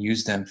them and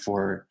use them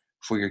for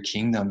your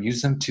kingdom.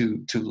 Use them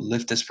to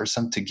lift us, for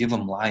some, to give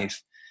them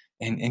life.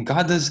 And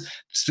God does,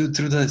 through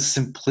the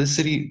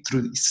simplicity,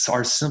 through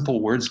our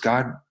simple words,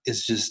 God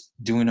is just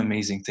doing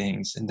amazing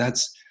things. And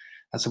that's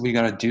what we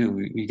got to do.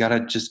 We got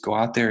to just go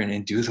out there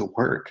and do the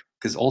work,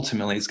 because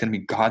ultimately it's going to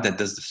be God that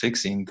does the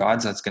fixing.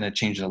 God's that's going to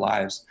change their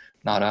lives,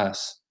 not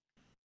us.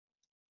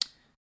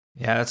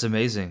 Yeah, that's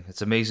amazing.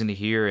 It's amazing to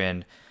hear,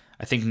 and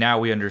I think now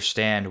we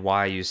understand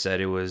why you said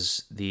it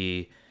was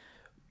the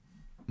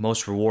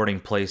most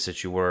rewarding place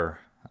that you were,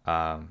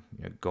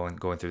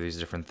 going through these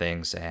different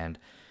things. And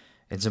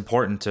it's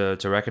important to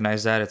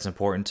recognize that. It's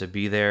important to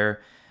be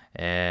there,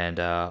 and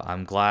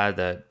I'm glad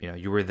that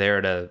you were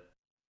there to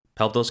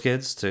help those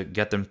kids, to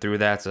get them through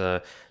that,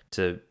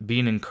 to be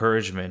an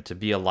encouragement, to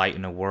be a light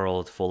in a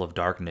world full of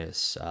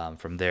darkness,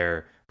 from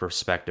their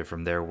perspective,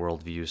 from their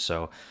worldview.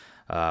 So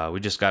we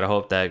just got to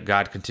hope that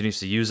God continues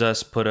to use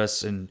us, put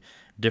us in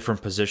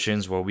different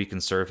positions where we can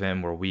serve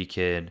Him, where we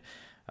can,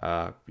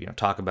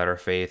 talk about our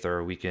faith,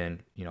 or we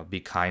can, be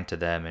kind to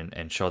them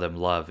and show them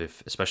love,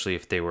 if especially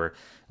if they were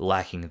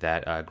lacking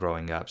that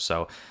growing up.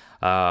 So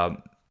now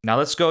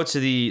let's go to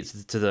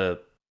the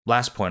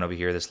last point over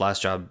here. This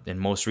last job and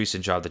most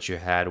recent job that you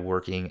had,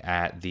 working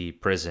at the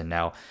prison.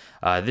 Now,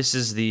 this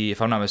is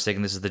if I'm not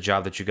mistaken, this is the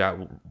job that you got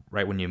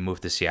right when you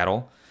moved to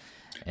Seattle,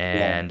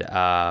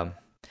 Yeah.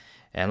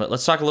 and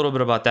let's talk a little bit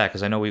about that,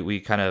 because I know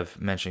we kind of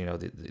mentioned,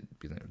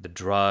 the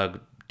drug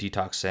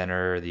detox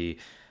center, the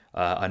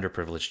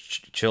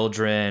underprivileged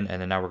children,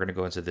 and then now we're going to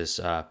go into this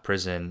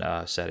prison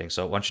setting.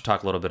 So why don't you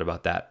talk a little bit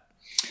about that?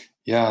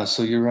 Yeah,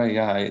 so you're right.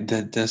 Yeah,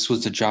 this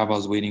was the job I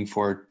was waiting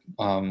for.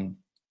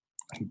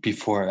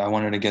 Before I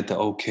wanted to get the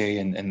okay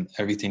and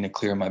everything to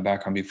clear my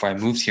background before I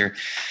moved here.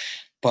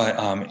 But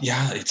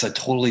yeah, it's a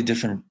totally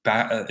different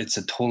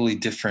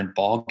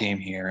ball game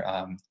here.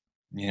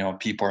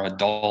 People are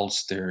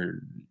adults,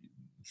 they're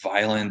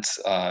violent,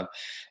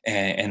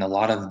 and a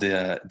lot of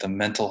the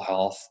mental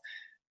health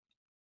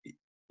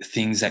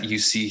things that you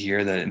see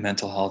here, the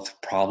mental health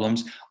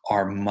problems,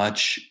 are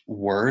much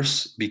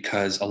worse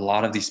because a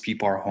lot of these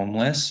people are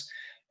homeless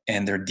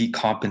and they're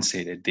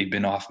decompensated. They've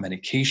been off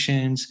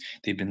medications,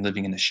 they've been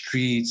living in the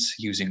streets,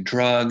 using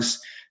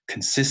drugs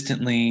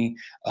consistently.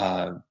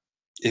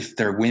 If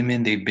they're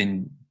women, they've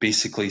been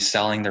basically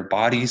selling their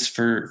bodies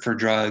for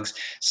drugs.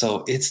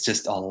 So it's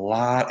just a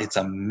lot. It's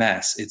a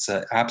mess. It's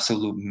an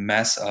absolute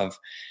mess of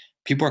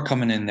people are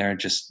coming in there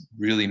just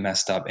really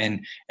messed up,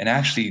 and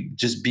actually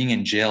just being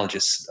in jail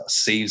just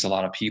saves a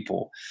lot of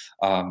people,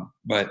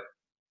 but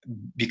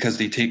because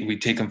we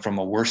take them from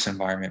a worse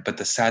environment. But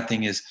the sad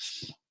thing is,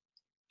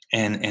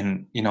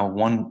 and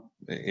one,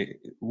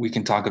 we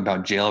can talk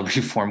about jail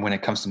reform when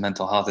it comes to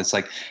mental health. It's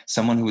like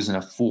someone who's in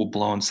a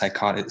full-blown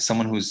psychotic,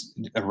 someone who's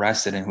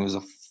arrested and who's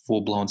a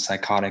full-blown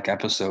psychotic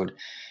episode,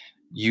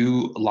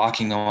 you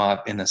locking them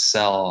up in a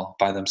cell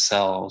by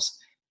themselves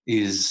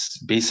is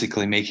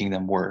basically making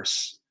them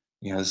worse.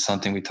 It's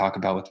something we talk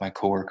about with my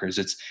coworkers.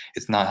 It's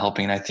not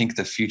helping. And I think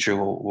the future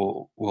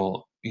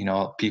will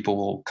people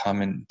will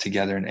come in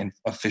together and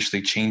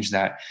officially change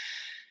that.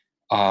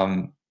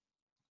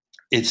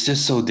 It's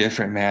just so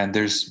different, man.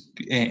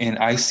 And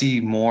I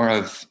see more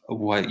of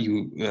what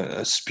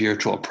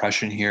spiritual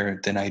oppression here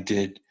than I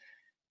did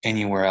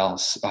anywhere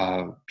else,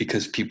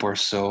 because people are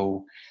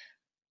so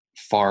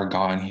far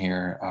gone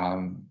here.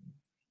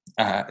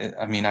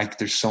 I mean,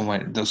 there's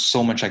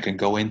so much I can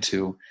go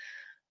into.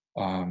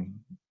 Um,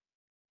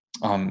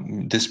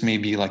 this may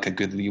be like a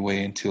good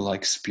leeway into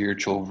like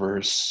spiritual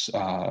versus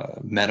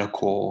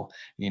medical.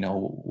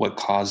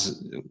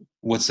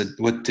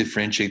 What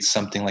differentiates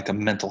something like a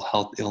mental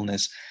health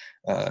illness?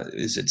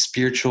 Is it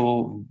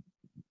spiritual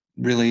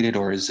related,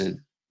 or is it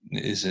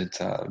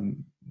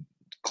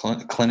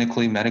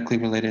clinically, medically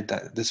related?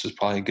 That this was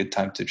probably a good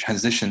time to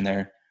transition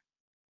there.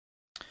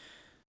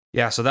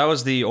 Yeah, so that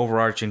was the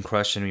overarching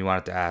question we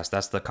wanted to ask.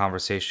 That's the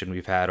conversation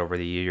we've had over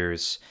the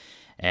years,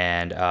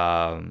 and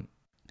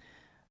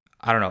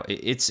I don't know.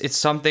 It's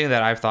something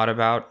that I've thought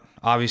about.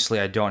 Obviously,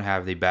 I don't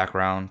have the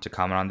background to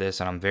comment on this,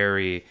 and I'm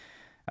very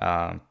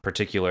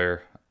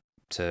particular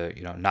to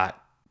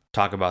not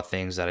talk about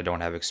things that I don't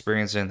have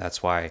experience in.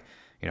 That's why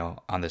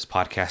on this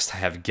podcast I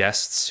have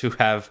guests who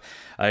have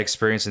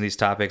experience in these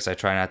topics. I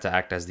try not to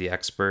act as the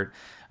expert,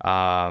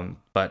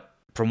 but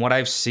from what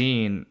I've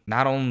seen,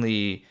 not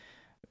only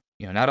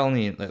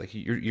like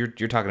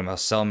you're talking about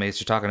cellmates,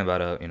 you're talking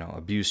about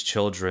abused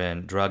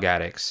children, drug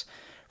addicts.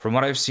 From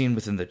what I've seen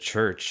within the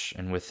church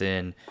and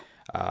within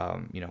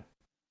um, you know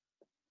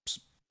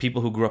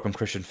people who grew up in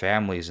Christian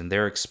families and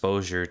their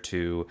exposure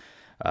to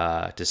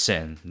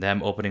sin,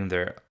 them opening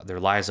their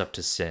lives up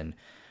to sin,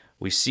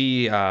 we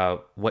see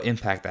what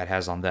impact that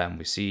has on them.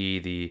 We see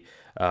the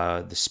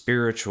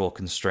spiritual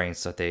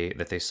constraints that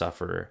they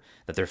suffer,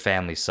 that their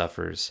family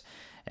suffers,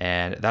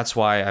 and that's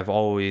why I've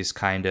always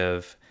kind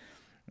of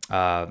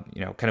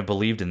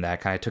believed in that,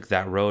 kind of took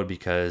that road,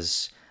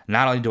 because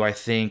not only do I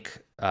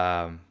think,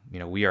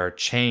 we are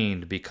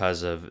chained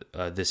because of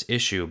this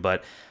issue,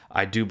 but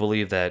I do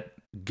believe that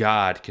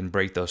God can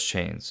break those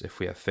chains if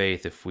we have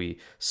faith, if we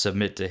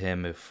submit to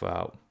Him, if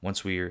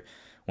once we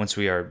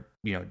are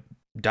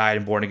died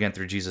and born again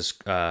through Jesus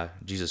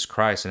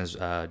Christ and His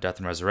death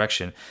and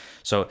resurrection.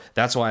 So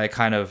that's why I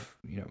kind of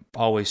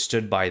always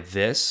stood by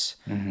this.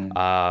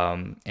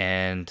 Mm-hmm.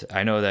 And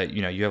I know that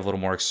you have a little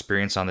more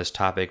experience on this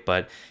topic,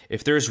 but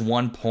if there's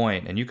one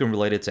point, and you can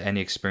relate it to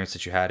any experience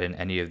that you had in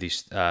any of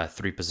these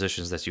three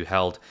positions that you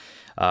held,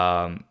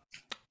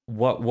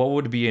 what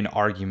would be an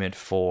argument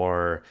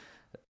for,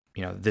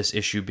 this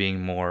issue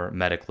being more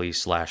medically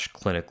slash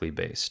clinically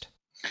based?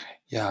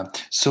 Yeah.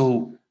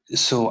 So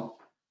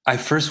I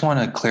first want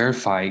to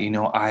clarify,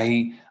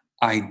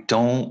 I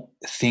don't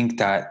think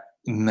that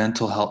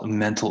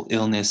mental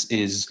illness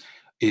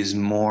is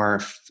more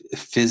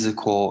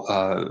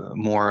physical,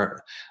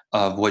 more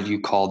of what you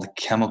call the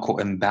chemical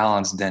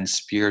imbalance than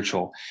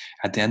spiritual.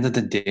 At the end of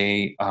the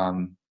day,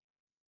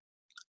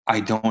 I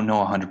don't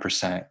know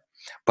 100%,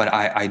 but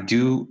I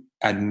do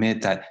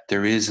admit that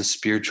there is a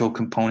spiritual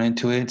component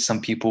to it.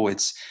 Some people,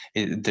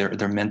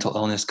 their mental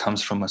illness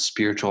comes from a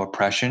spiritual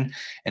oppression,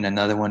 and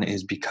another one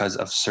is because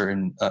of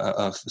certain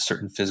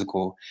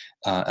physical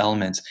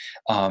elements.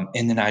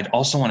 And then I'd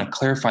also want to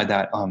clarify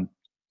that, and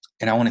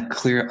I want to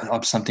clear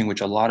up something which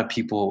a lot of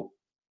people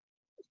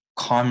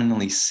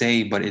commonly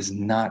say, but is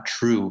not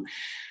true.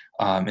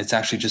 It's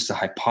actually just a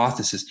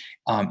hypothesis.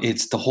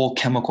 It's the whole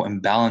chemical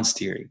imbalance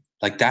theory.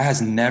 Like that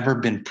has never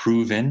been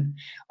proven.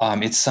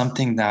 It's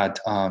something that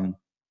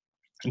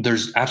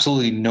there's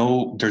absolutely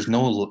there's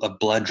no a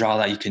blood draw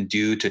that you can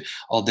do to,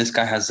 oh, this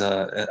guy has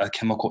a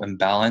chemical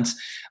imbalance.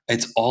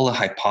 It's all a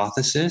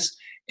hypothesis.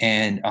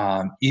 And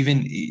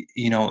even,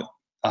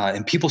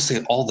 and people say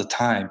it all the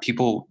time,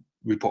 people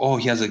report, oh,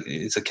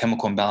 it's a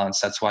chemical imbalance.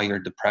 That's why you're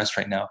depressed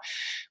right now.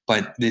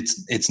 But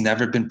it's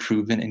never been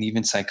proven. And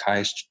even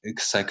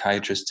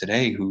psychiatrists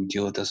today who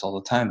deal with this all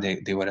the time,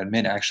 they would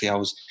admit. Actually, I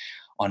was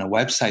on a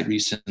website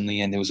recently,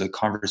 and there was a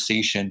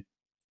conversation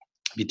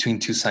between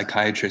two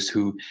psychiatrists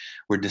who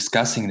were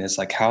discussing this,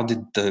 like how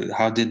did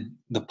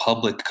the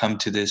public come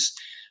to this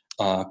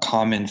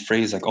common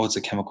phrase, like, oh, it's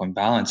a chemical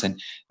imbalance.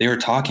 And they were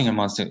talking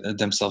amongst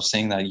themselves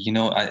saying that,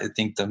 I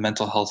think the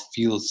mental health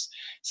fields,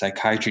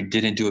 psychiatry,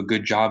 didn't do a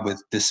good job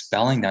with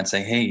dispelling that,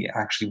 saying, hey,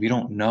 actually, we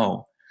don't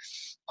know.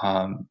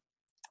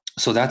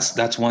 So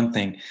that's one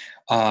thing.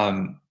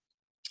 Now,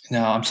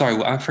 I'm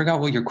sorry, I forgot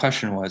what your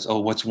question was.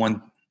 Oh, what's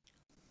one?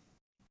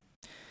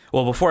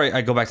 Well, before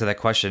I go back to that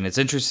question, it's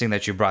interesting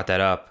that you brought that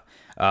up.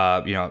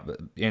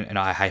 In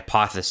a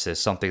hypothesis,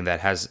 something that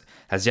has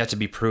yet to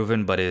be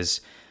proven, but is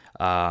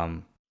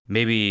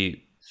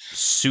maybe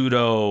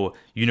pseudo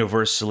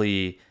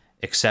universally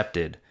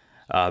accepted.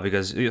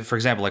 Because, for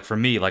example, like for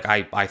me, like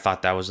I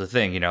thought that was the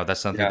thing.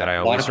 That's something that I A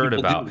lot always of heard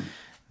people about. do.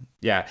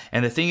 Yeah,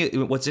 and the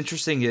thing, what's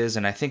interesting is,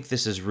 and I think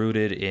this is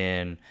rooted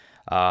in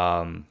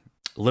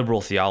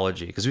liberal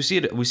theology, because we see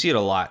it a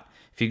lot.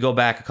 If you go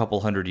back a couple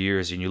hundred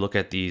years and you look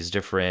at these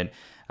different,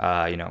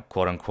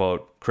 quote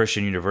unquote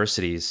Christian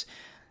universities,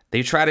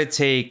 they try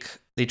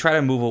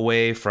to move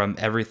away from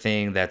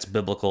everything that's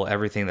biblical,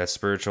 everything that's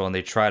spiritual, and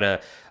they try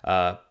to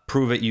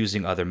prove it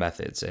using other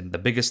methods. And the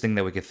biggest thing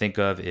that we could think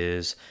of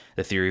is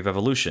the theory of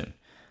evolution,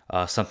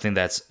 something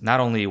that's not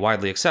only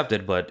widely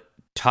accepted but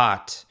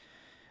taught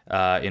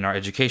in our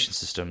education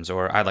systems,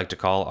 or I'd like to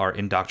call our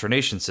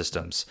indoctrination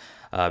systems,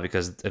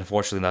 because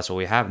unfortunately that's what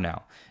we have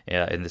now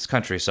in this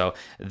country. So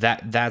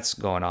that's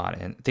going on,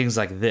 and things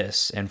like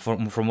this. And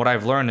from what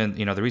I've learned, and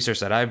the research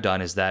that I've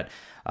done, is that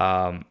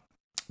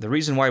the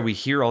reason why we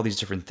hear all these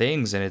different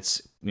things and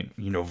it's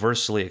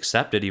universally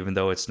accepted, even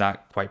though it's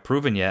not quite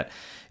proven yet,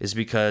 is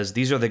because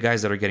these are the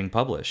guys that are getting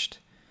published.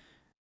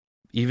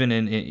 Even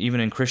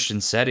in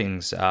Christian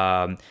settings,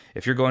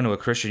 if you're going to a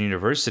Christian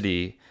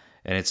university,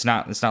 and it's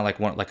not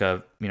like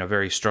a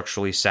very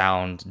structurally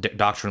sound,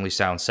 doctrinally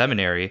sound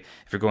seminary.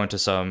 If you're going to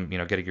some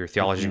getting your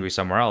theology degree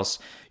somewhere else,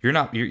 you're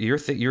not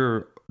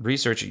your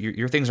research,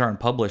 your things aren't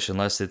published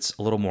unless it's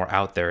a little more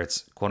out there.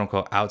 It's quote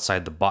unquote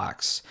outside the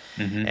box,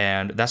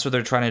 and that's what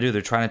they're trying to do.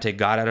 They're trying to take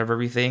God out of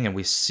everything, and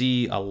we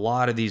see a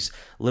lot of these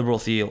liberal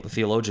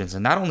theologians,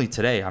 and not only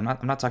today. I'm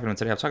not talking about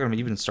today. I'm talking about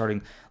even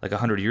starting like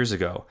 100 years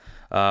ago.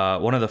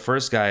 One of the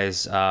first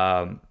guys,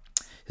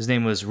 his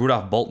name was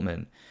Rudolf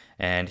Bultmann.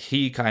 And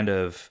he kind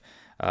of,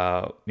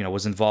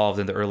 was involved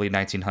in the early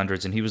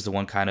 1900s, and he was the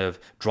one kind of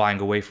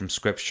drawing away from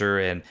Scripture,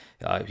 and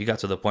he got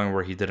to the point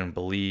where he didn't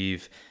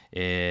believe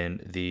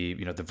in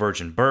the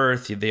virgin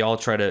birth. They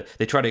try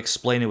to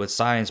explain it with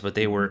science, but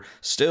they were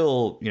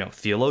still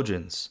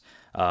theologians,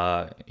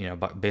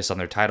 based on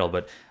their title.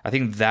 But I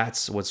think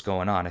that's what's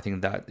going on. I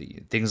think that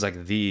things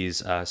like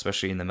these,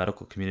 especially in the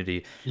medical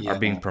community, are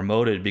being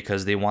promoted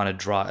because they want to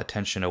draw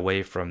attention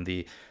away from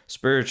the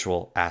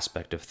spiritual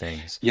aspect of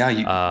things.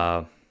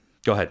 Yeah,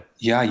 go ahead.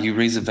 Yeah, you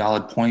raise a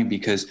valid point,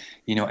 because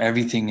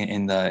everything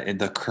in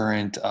the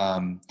current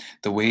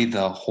the way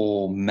the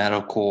whole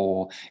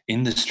medical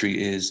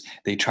industry is,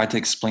 they try to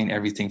explain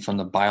everything from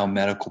the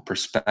biomedical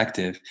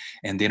perspective,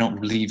 and they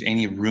don't leave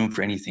any room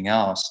for anything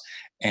else.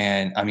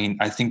 And I mean,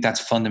 I think that's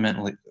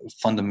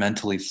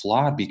fundamentally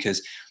flawed,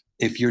 because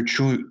if you're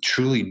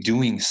truly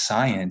doing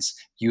science,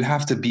 you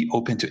have to be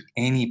open to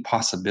any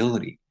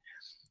possibility.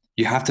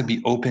 You have to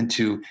be open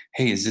to,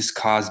 hey, is this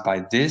caused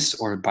by this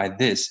or by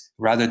this,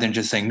 rather than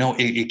just saying, no,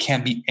 it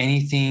can't be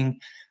anything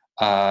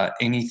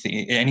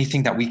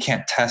that we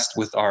can't test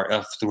with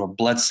our through a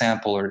blood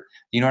sample, or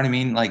you know what I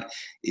mean? Like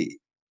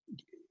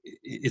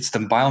it's the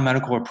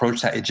biomedical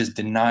approach that it just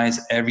denies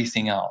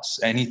everything else,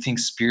 anything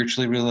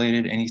spiritually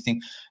related,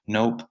 anything.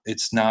 Nope,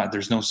 it's not.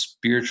 There's no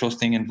spiritual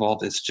thing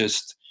involved. It's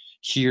just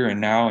here and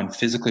now and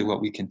physically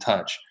what we can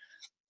touch.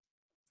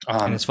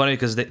 And it's um funny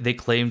because they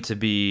claim to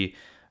be,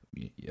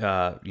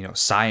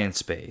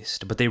 science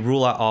based, but they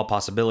rule out all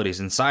possibilities.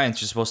 In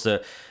science, you're supposed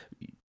to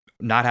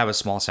not have a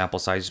small sample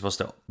size. You're supposed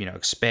to,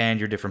 expand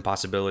your different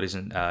possibilities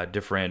and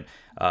different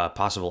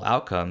possible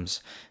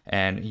outcomes.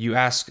 And you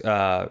ask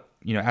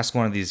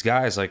one of these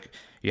guys like,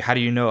 how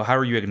do you know? How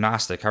are you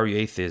agnostic? How are you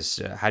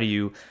atheist? How do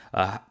you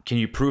can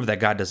you prove that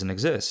God doesn't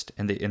exist?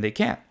 And they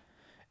can't.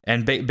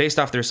 And based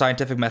off their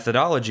scientific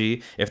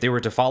methodology, if they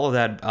were to follow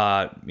that,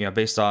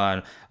 based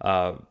on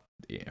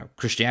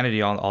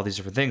Christianity, on all these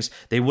different things,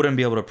 they wouldn't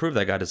be able to prove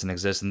that God doesn't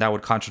exist, and that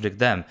would contradict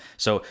them.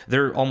 So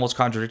they're almost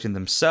contradicting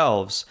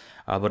themselves.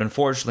 But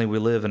unfortunately, we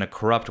live in a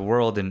corrupt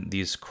world and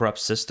these corrupt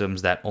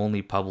systems that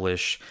only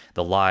publish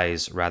the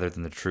lies rather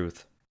than the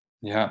truth.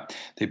 yeah,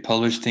 they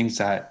publish things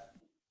that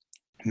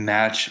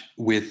match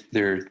with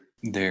their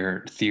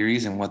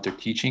theories and what they're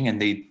teaching,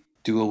 and they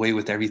do away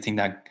with everything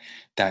that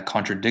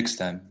contradicts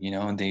them,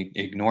 and they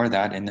ignore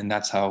that, and then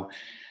that's how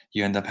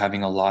you end up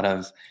having a lot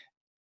of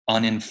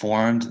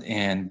uninformed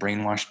and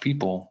brainwashed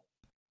people.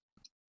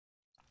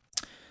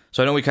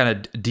 So I know we kind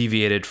of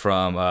deviated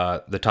from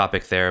the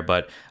topic there,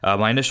 but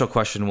my initial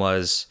question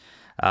was,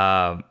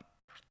 um,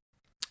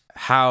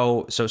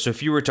 how so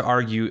if you were to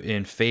argue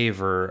in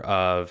favor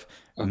of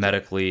Okay.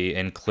 medically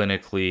and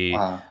clinically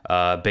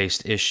uh,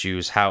 based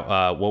issues,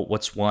 how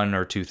what's one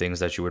or two things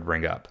that you would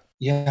bring up?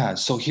 yeah,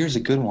 so here's a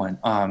good one.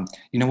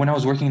 When I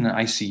was working in the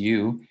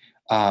ICU,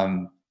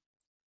 um,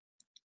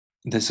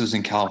 this was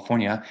in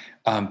California.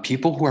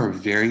 People who are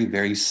very,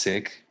 very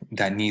sick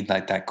that need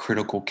like that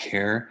critical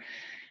care,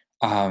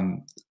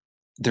 um,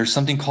 there's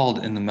something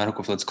called in the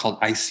medical field, it's called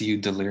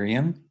ICU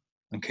delirium.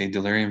 Okay,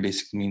 delirium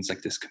basically means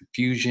like this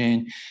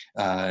confusion.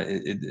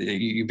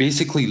 You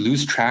basically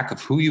lose track of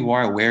who you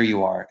are, where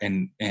you are,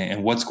 and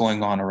what's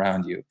going on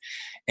around you.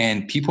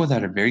 And people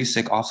that are very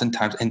sick,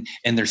 oftentimes,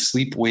 and their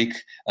sleep wake,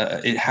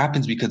 it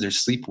happens because their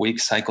sleep wake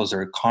cycles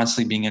are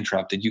constantly being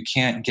interrupted. You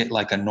can't get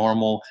like a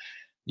normal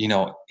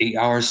 8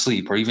 hours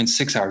sleep or even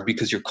 6 hours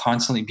because you're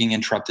constantly being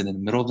interrupted in the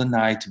middle of the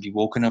night to be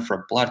woken up for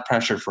a blood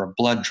pressure, for a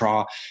blood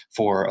draw,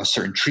 for a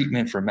certain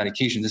treatment, for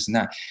medication, this and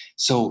that.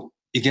 So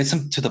it gets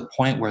them to the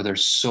point where they're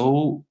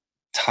so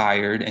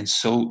tired and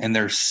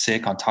they're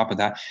sick on top of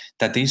that,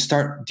 that these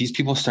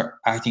people start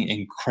acting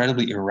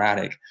incredibly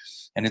erratic.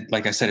 And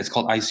like I said, it's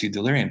called ICU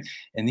delirium.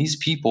 And these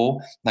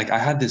people, like I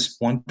had this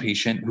one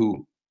patient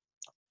who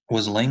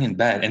was laying in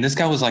bed, and this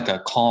guy was like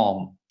a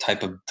calm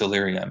type of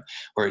delirium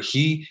where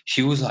he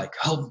was like,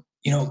 help,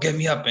 get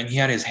me up, and he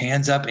had his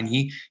hands up, and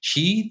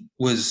he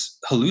was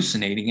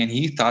hallucinating, and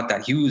he thought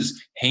that he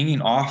was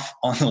hanging off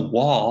on the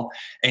wall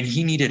and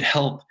he needed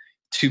help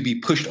to be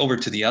pushed over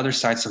to the other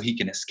side so he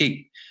can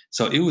escape.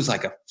 So it was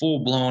like a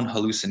full-blown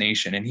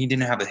hallucination, and he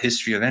didn't have a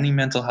history of any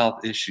mental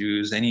health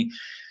issues, any.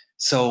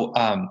 So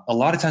a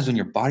lot of times when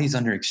your body's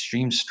under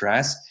extreme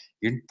stress,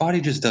 your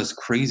body just does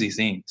crazy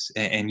things,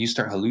 and you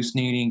start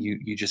hallucinating.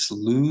 You just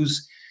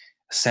lose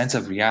a sense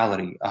of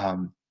reality.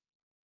 Um,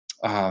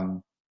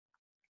 and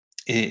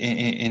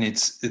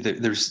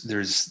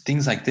there's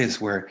things like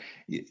this where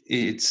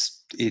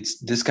it's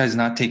this guy's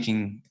not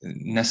taking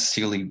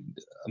necessarily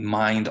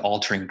mind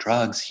altering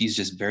drugs. He's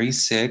just very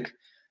sick,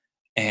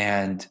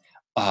 and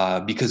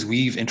because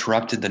we've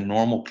interrupted the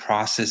normal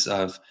process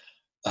of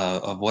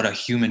what a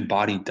human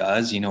body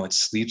does. It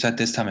sleeps at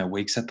this time, it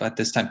wakes up at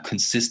this time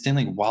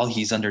consistently while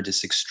he's under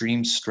this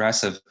extreme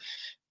stress of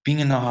being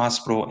in the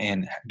hospital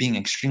and being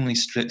extremely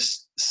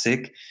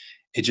sick.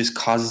 It just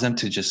causes them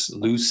to just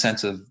lose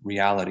sense of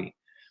reality.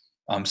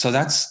 So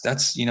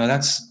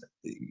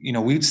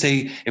we'd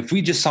say if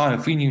we just saw him,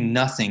 if we knew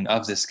nothing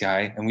of this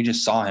guy and we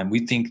just saw him,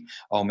 we think,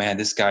 oh man,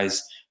 this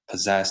guy's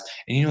possessed.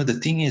 And the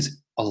thing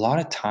is, a lot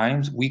of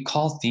times we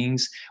call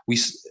things,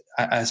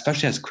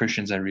 especially as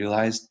Christians, I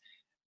realized,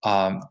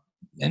 um,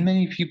 and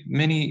many people,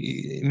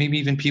 maybe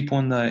even people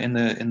in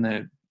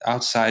the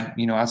outside,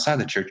 outside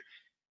the church,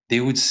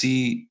 they would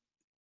see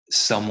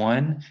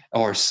someone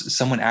or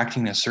someone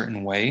acting a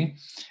certain way,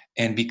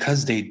 and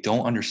because they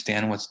don't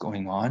understand what's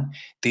going on,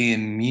 they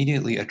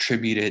immediately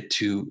attribute it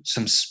to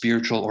some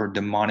spiritual or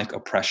demonic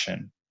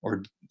oppression,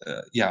 or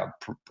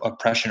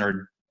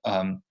oppression,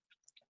 or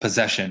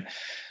possession.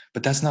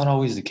 But that's not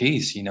always the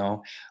case.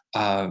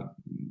 uh,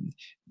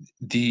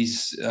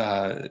 these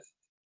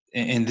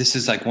and this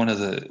is like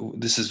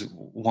this is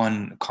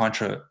one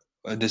contra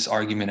this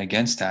argument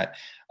against that.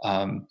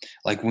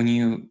 Like when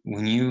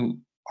you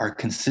are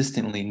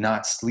consistently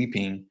not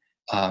sleeping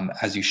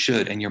as you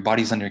should, and your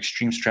body's under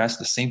extreme stress,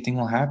 the same thing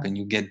will happen.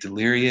 You get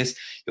delirious,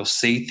 you'll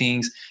say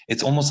things,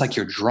 it's almost like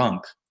you're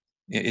drunk.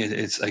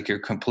 It's like you're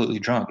completely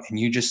drunk, and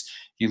you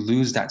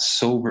lose that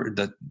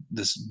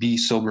this be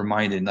sober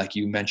minded, like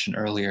you mentioned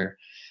earlier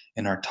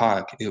in our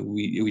talk.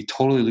 We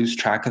totally lose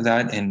track of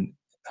that, and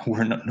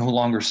we're no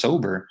longer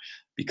sober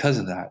because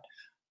of that.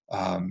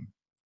 Um,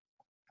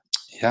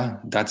 yeah,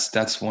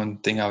 that's one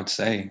thing I would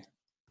say.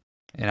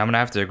 And I'm gonna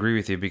have to agree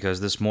with you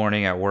because this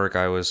morning at work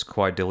I was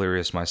quite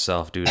delirious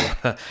myself due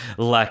to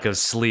lack of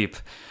sleep.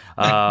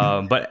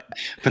 But But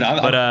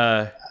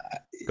but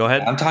go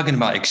ahead. I'm talking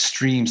about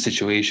extreme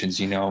situations,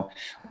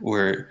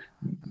 where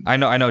I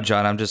know,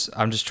 John. I'm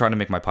just trying to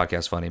make my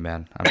podcast funny,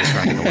 man. I'm just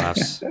trying to get the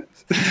laughs.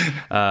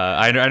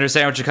 I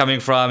understand what you're coming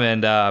from,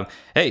 and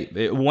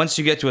hey, once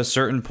you get to a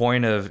certain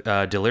point of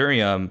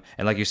delirium,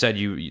 and like you said,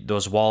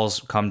 those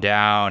walls come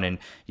down, and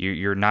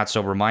you're not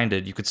sober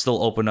minded, you could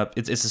still open up.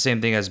 It's the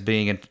same thing as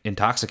being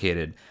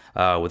intoxicated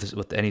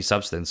with any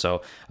substance.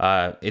 So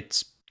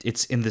it's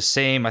in the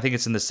same. I think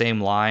it's in the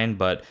same line,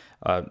 but.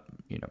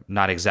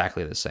 Not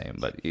exactly the same,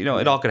 but it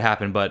all could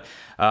happen. But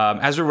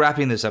as we're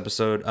wrapping this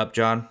episode up,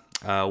 John,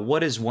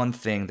 what is one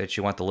thing that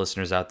you want the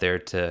listeners out there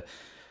to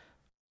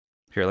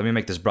here, let me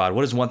make this broad.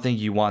 What is one thing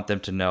you want them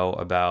to know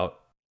about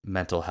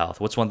mental health?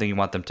 What's one thing you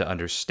want them to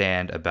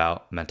understand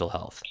about mental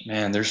health?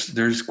 Man,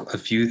 there's a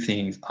few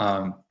things.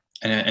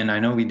 And I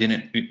know we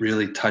didn't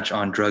really touch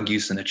on drug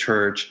use in the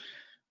church,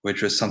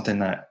 which was something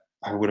that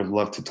I would have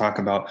loved to talk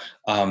about.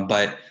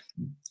 But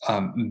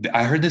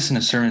I heard this in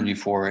a sermon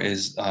before.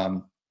 There's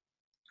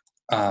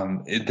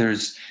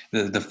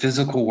the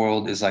physical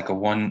world is like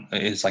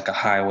a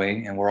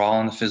highway, and we're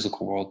all in the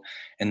physical world,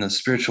 and the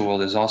spiritual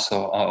world is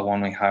also a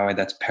one-way highway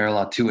that's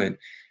parallel to it.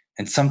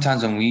 And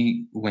sometimes when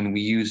we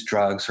use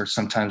drugs, or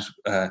sometimes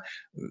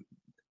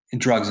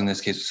drugs in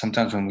this case,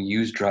 sometimes when we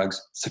use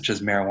drugs such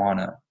as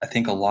marijuana, I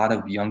think a lot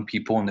of young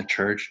people in the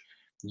church,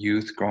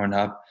 youth growing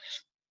up,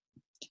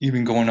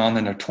 even going on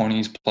in their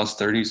 20s plus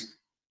 30s,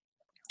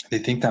 they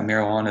think that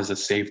marijuana is a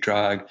safe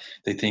drug.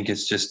 They think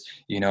it's just,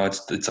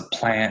 it's a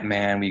plant,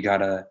 man.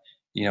 God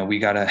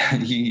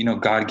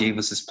gave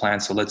us this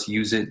plant, so let's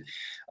use it.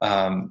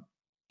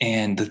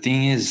 And the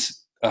thing is,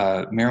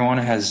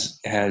 marijuana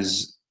has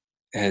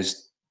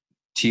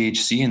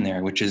THC in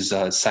there, which is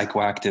a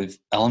psychoactive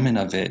element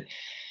of it.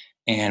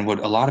 And what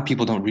a lot of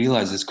people don't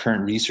realize is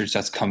current research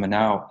that's coming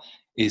out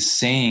is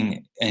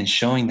saying and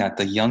showing that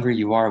the younger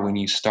you are when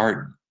you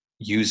start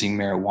using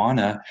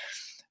marijuana,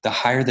 the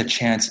higher the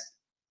chance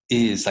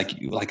is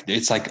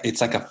it's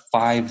like a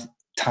five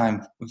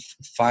times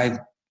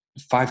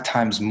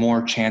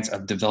more chance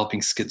of developing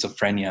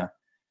schizophrenia.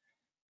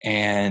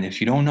 And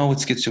if you don't know what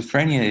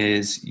schizophrenia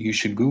is, you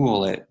should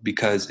Google it,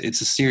 because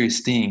it's a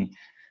serious thing.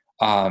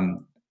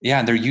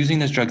 Yeah, they're using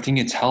this drug thinking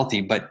it's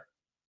healthy, but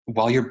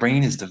while your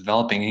brain is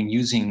developing and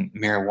using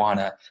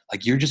marijuana,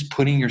 like, you're just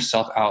putting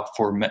yourself out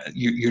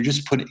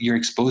you're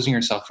exposing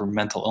yourself for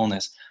mental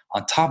illness.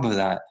 On top of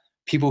that,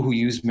 people who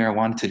use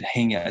marijuana to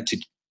hang out to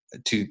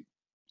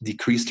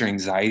decrease their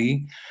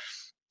anxiety,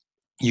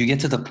 you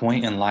get to the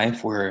point in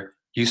life where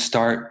you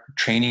start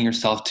training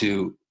yourself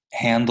to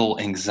handle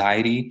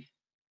anxiety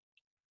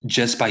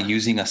just by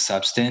using a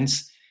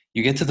substance.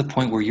 You get to the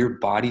point where your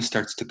body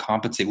starts to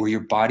compensate, where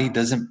your body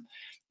doesn't,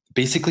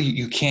 basically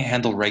you can't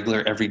handle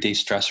regular everyday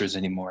stressors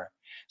anymore.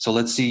 So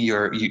let's say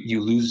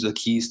you lose the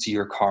keys to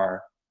your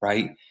car,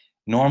 right?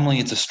 Normally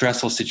it's a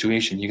stressful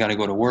situation. You got to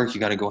go to work,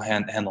 you got to go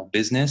handle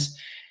business.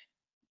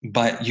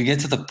 But you get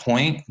to the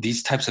point,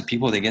 these types of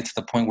people, they get to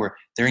the point where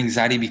their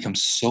anxiety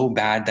becomes so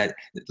bad that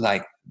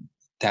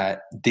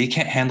that they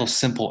can't handle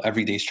simple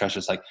everyday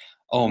stressors. Like,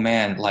 oh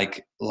man,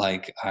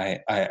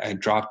 I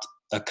dropped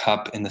a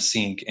cup in the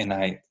sink, and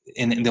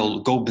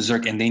they'll go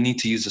berserk, and they need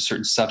to use a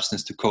certain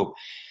substance to cope.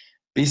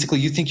 Basically,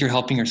 you think you're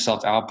helping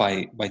yourself out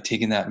by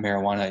taking that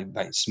marijuana,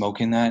 by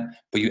smoking that,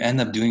 but you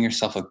end up doing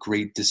yourself a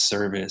great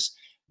disservice,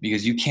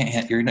 because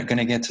you're not going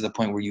to get to the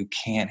point where you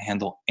can't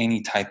handle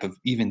any type of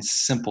even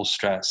simple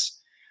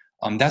stress.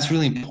 That's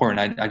really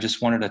important. I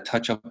just wanted to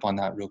touch up on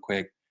that real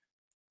quick.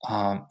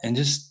 And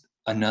just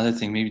another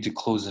thing, maybe to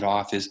close it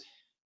off, is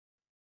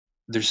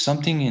there's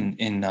something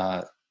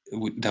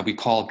that we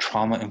call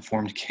trauma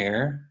informed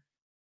care.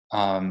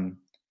 And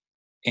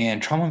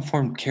trauma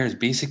informed care is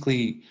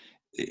basically,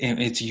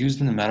 it's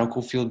used in the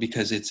medical field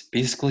because it's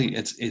basically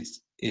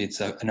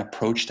an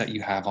approach that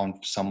you have on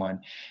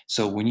someone.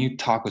 So when you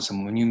talk with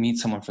someone, when you meet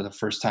someone for the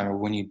first time, or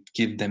when you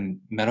give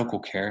them medical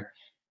care,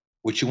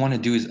 what you want to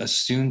do is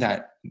assume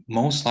that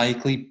most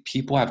likely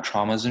people have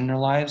traumas in their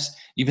lives,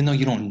 even though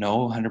you don't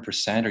know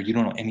 100%, or you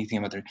don't know anything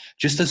about their,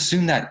 just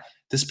assume that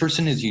this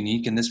person is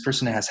unique, and this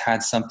person has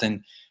had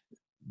something.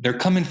 They're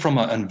coming from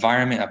an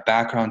environment, a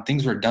background,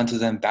 things were done to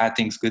them, bad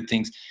things, good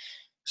things.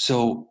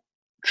 So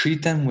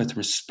treat them with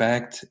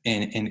respect,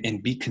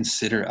 and be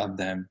considerate of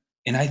them.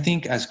 And I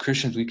think as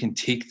Christians, we can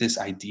take this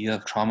idea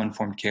of trauma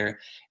informed care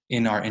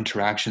in our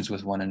interactions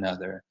with one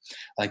another.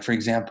 Like, for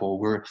example,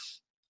 we're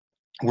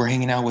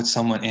hanging out with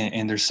someone,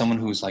 and there's someone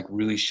who's like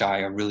really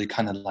shy, or really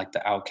kind of like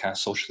the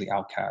outcast, socially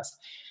outcast.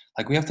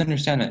 Like, we have to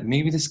understand that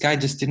maybe this guy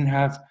just didn't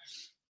have,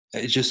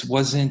 it just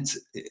wasn't,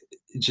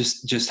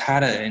 just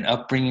had an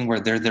upbringing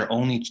where they're the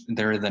only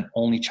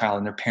child,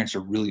 and their parents are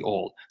really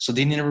old, so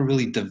they never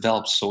really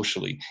developed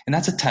socially. And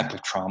that's a type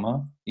of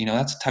trauma.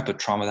 That's a type of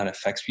trauma that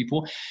affects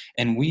people.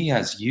 And we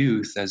as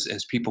youth,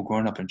 as people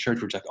growing up in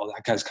church, we're like, oh,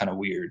 that guy's kind of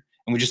weird,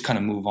 and we just kind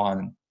of move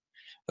on.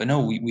 But no,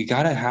 we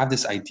got to have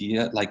this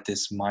idea, like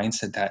this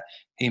mindset that,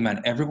 hey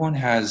man, everyone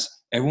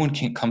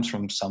can comes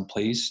from some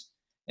place,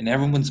 and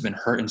everyone's been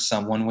hurt in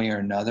some one way or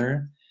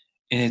another.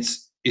 And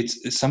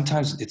it's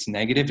sometimes it's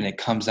negative and it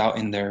comes out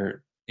in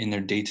their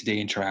day-to-day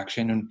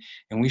interaction.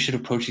 And we should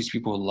approach these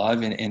people with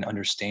love and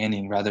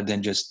understanding rather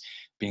than just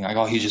being like,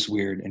 oh, he's just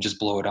weird, and just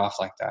blow it off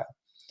like that.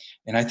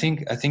 And I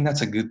think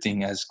that's a good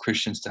thing as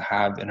Christians to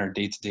have in our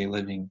day-to-day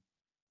living.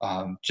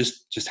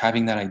 Just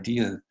having that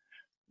idea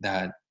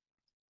that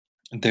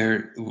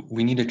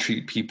we need to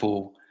treat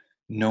people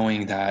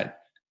knowing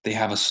that they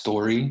have a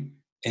story,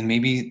 and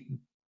maybe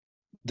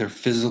their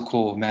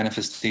physical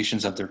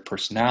manifestations of their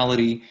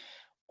personality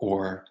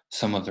or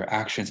some of their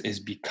actions is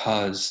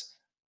because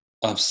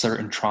of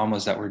certain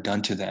traumas that were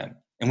done to them.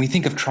 And we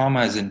think of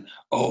trauma as in,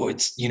 oh,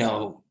 it's,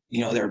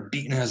 they're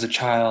beaten as a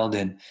child,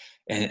 and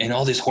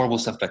all this horrible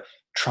stuff. But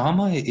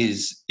trauma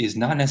is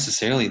not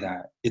necessarily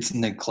that. It's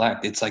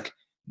neglect. It's like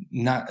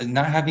not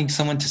having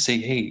someone to say,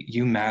 hey,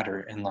 you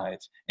matter in life,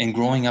 and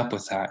growing up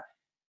with that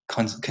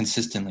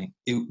consistently,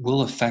 it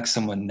will affect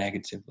someone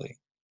negatively.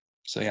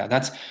 So yeah,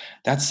 that's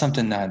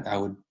something that I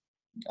would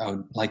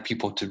like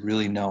people to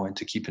really know and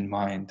to keep in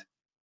mind.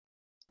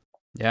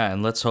 Yeah,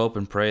 and let's hope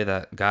and pray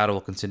that God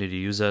will continue to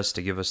use us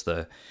to give us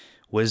the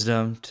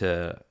wisdom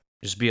to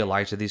just be a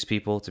light to these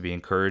people, to be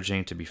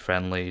encouraging, to be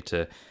friendly,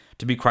 to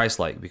be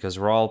Christ-like, because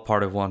we're all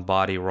part of one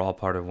body, we're all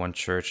part of one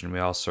church, and we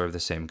all serve the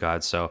same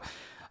God. So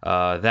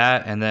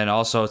that, and then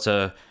also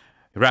to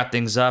wrap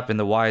things up in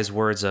the wise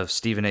words of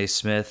Stephen A.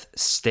 Smith,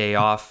 stay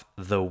off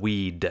the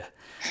weed.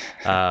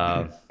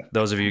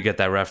 Those of you who get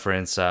that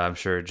reference, I'm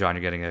sure, John,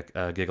 you're getting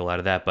a giggle out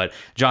of that. But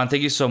John,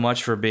 thank you so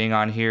much for being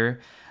on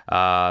here.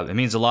 It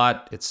means a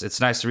lot.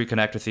 It's nice to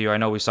reconnect with you. I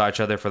know we saw each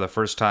other for the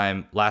first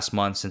time last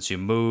month since you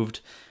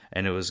moved,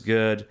 and it was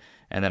good.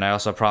 And then I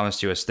also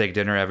promised you a steak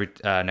dinner every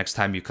next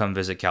time you come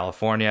visit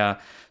California.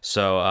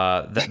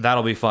 So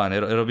that'll be fun.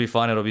 It'll be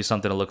fun. It'll be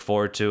something to look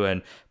forward to,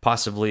 and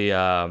possibly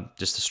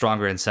just a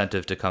stronger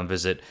incentive to come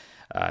visit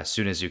as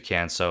soon as you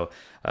can. So,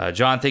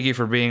 John, thank you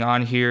for being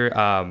on here.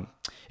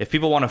 If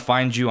people want to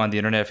find you on the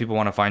internet, if people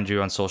want to find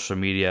you on social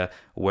media,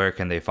 where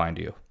can they find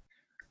you?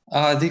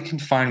 They can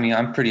find me.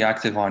 I'm pretty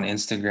active on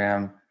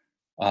Instagram.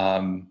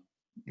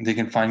 They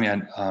can find me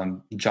at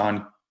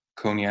John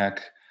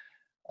Cognac,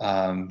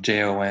 Jon,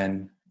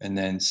 and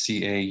then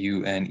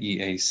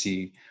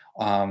Cauneac.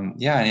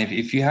 Yeah, and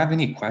if you have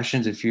any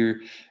questions, if you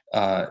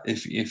have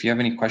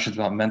any questions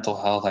about mental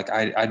health, like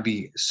I'd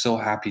be so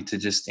happy to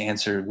just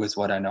answer with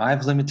what I know. I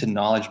have limited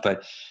knowledge,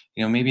 but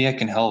maybe I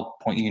can help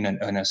point you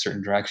in a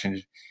certain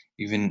direction,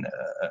 even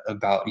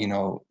about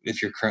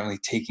if you're currently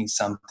taking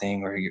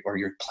something, or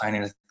you're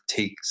planning to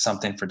take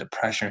something for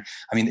depression.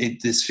 I mean,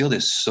 this field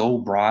is so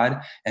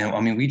broad, and I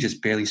mean, we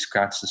just barely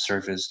scratch the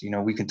surface.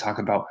 We can talk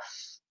about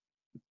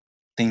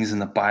things in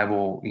the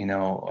Bible,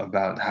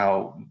 about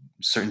how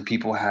certain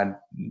people had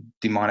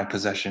demonic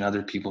possession,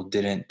 other people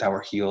didn't, that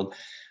were healed.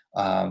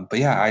 But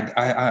yeah,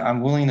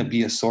 I'm willing to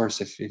be a source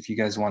if you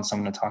guys want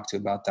someone to talk to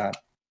about that.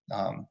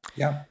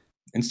 Yeah,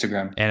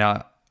 Instagram.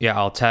 And yeah,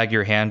 I'll tag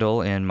your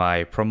handle in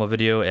my promo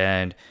video,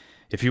 and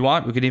if you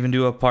want, we could even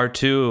do a part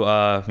 2,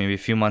 maybe a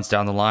few months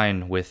down the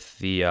line, with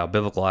the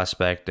biblical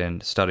aspect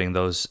and studying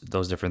those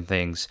different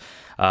things.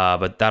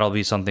 But that'll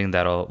be something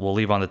that we'll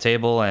leave on the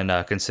table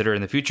and consider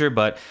in the future.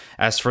 But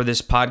as for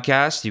this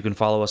podcast, you can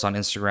follow us on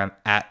Instagram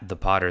at The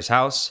Potter's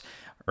House.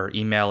 Our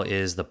email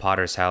is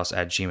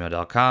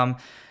thepottershouse@gmail.com.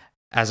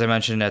 As I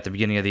mentioned at the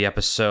beginning of the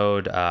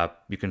episode,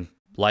 you can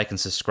like and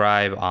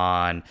subscribe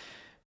on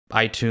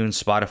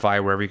iTunes,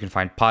 Spotify, wherever you can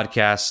find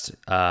podcasts.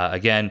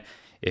 Again,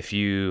 if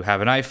you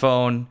have an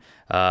iPhone,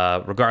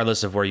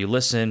 regardless of where you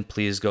listen,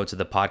 please go to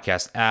the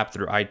podcast app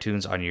through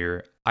iTunes on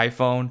your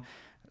iPhone.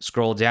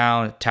 Scroll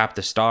down, tap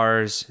the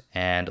stars,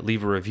 and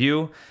leave a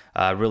review.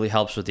 It really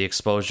helps with the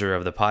exposure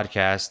of the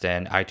podcast,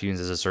 and iTunes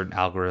is a certain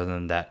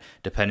algorithm that,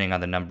 depending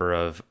on the number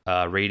of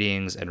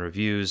ratings and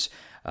reviews,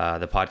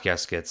 the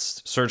podcast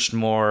gets searched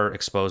more,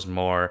 exposed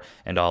more,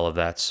 and all of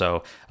that.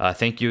 So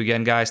thank you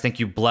again, guys. Thank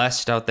you,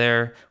 Blessed, out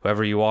there,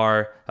 whoever you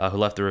are, who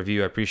left the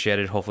review. I appreciate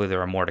it. Hopefully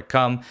there are more to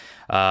come.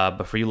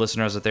 But for you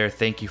listeners out there,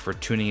 thank you for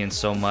tuning in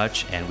so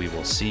much, and we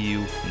will see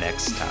you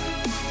next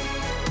time.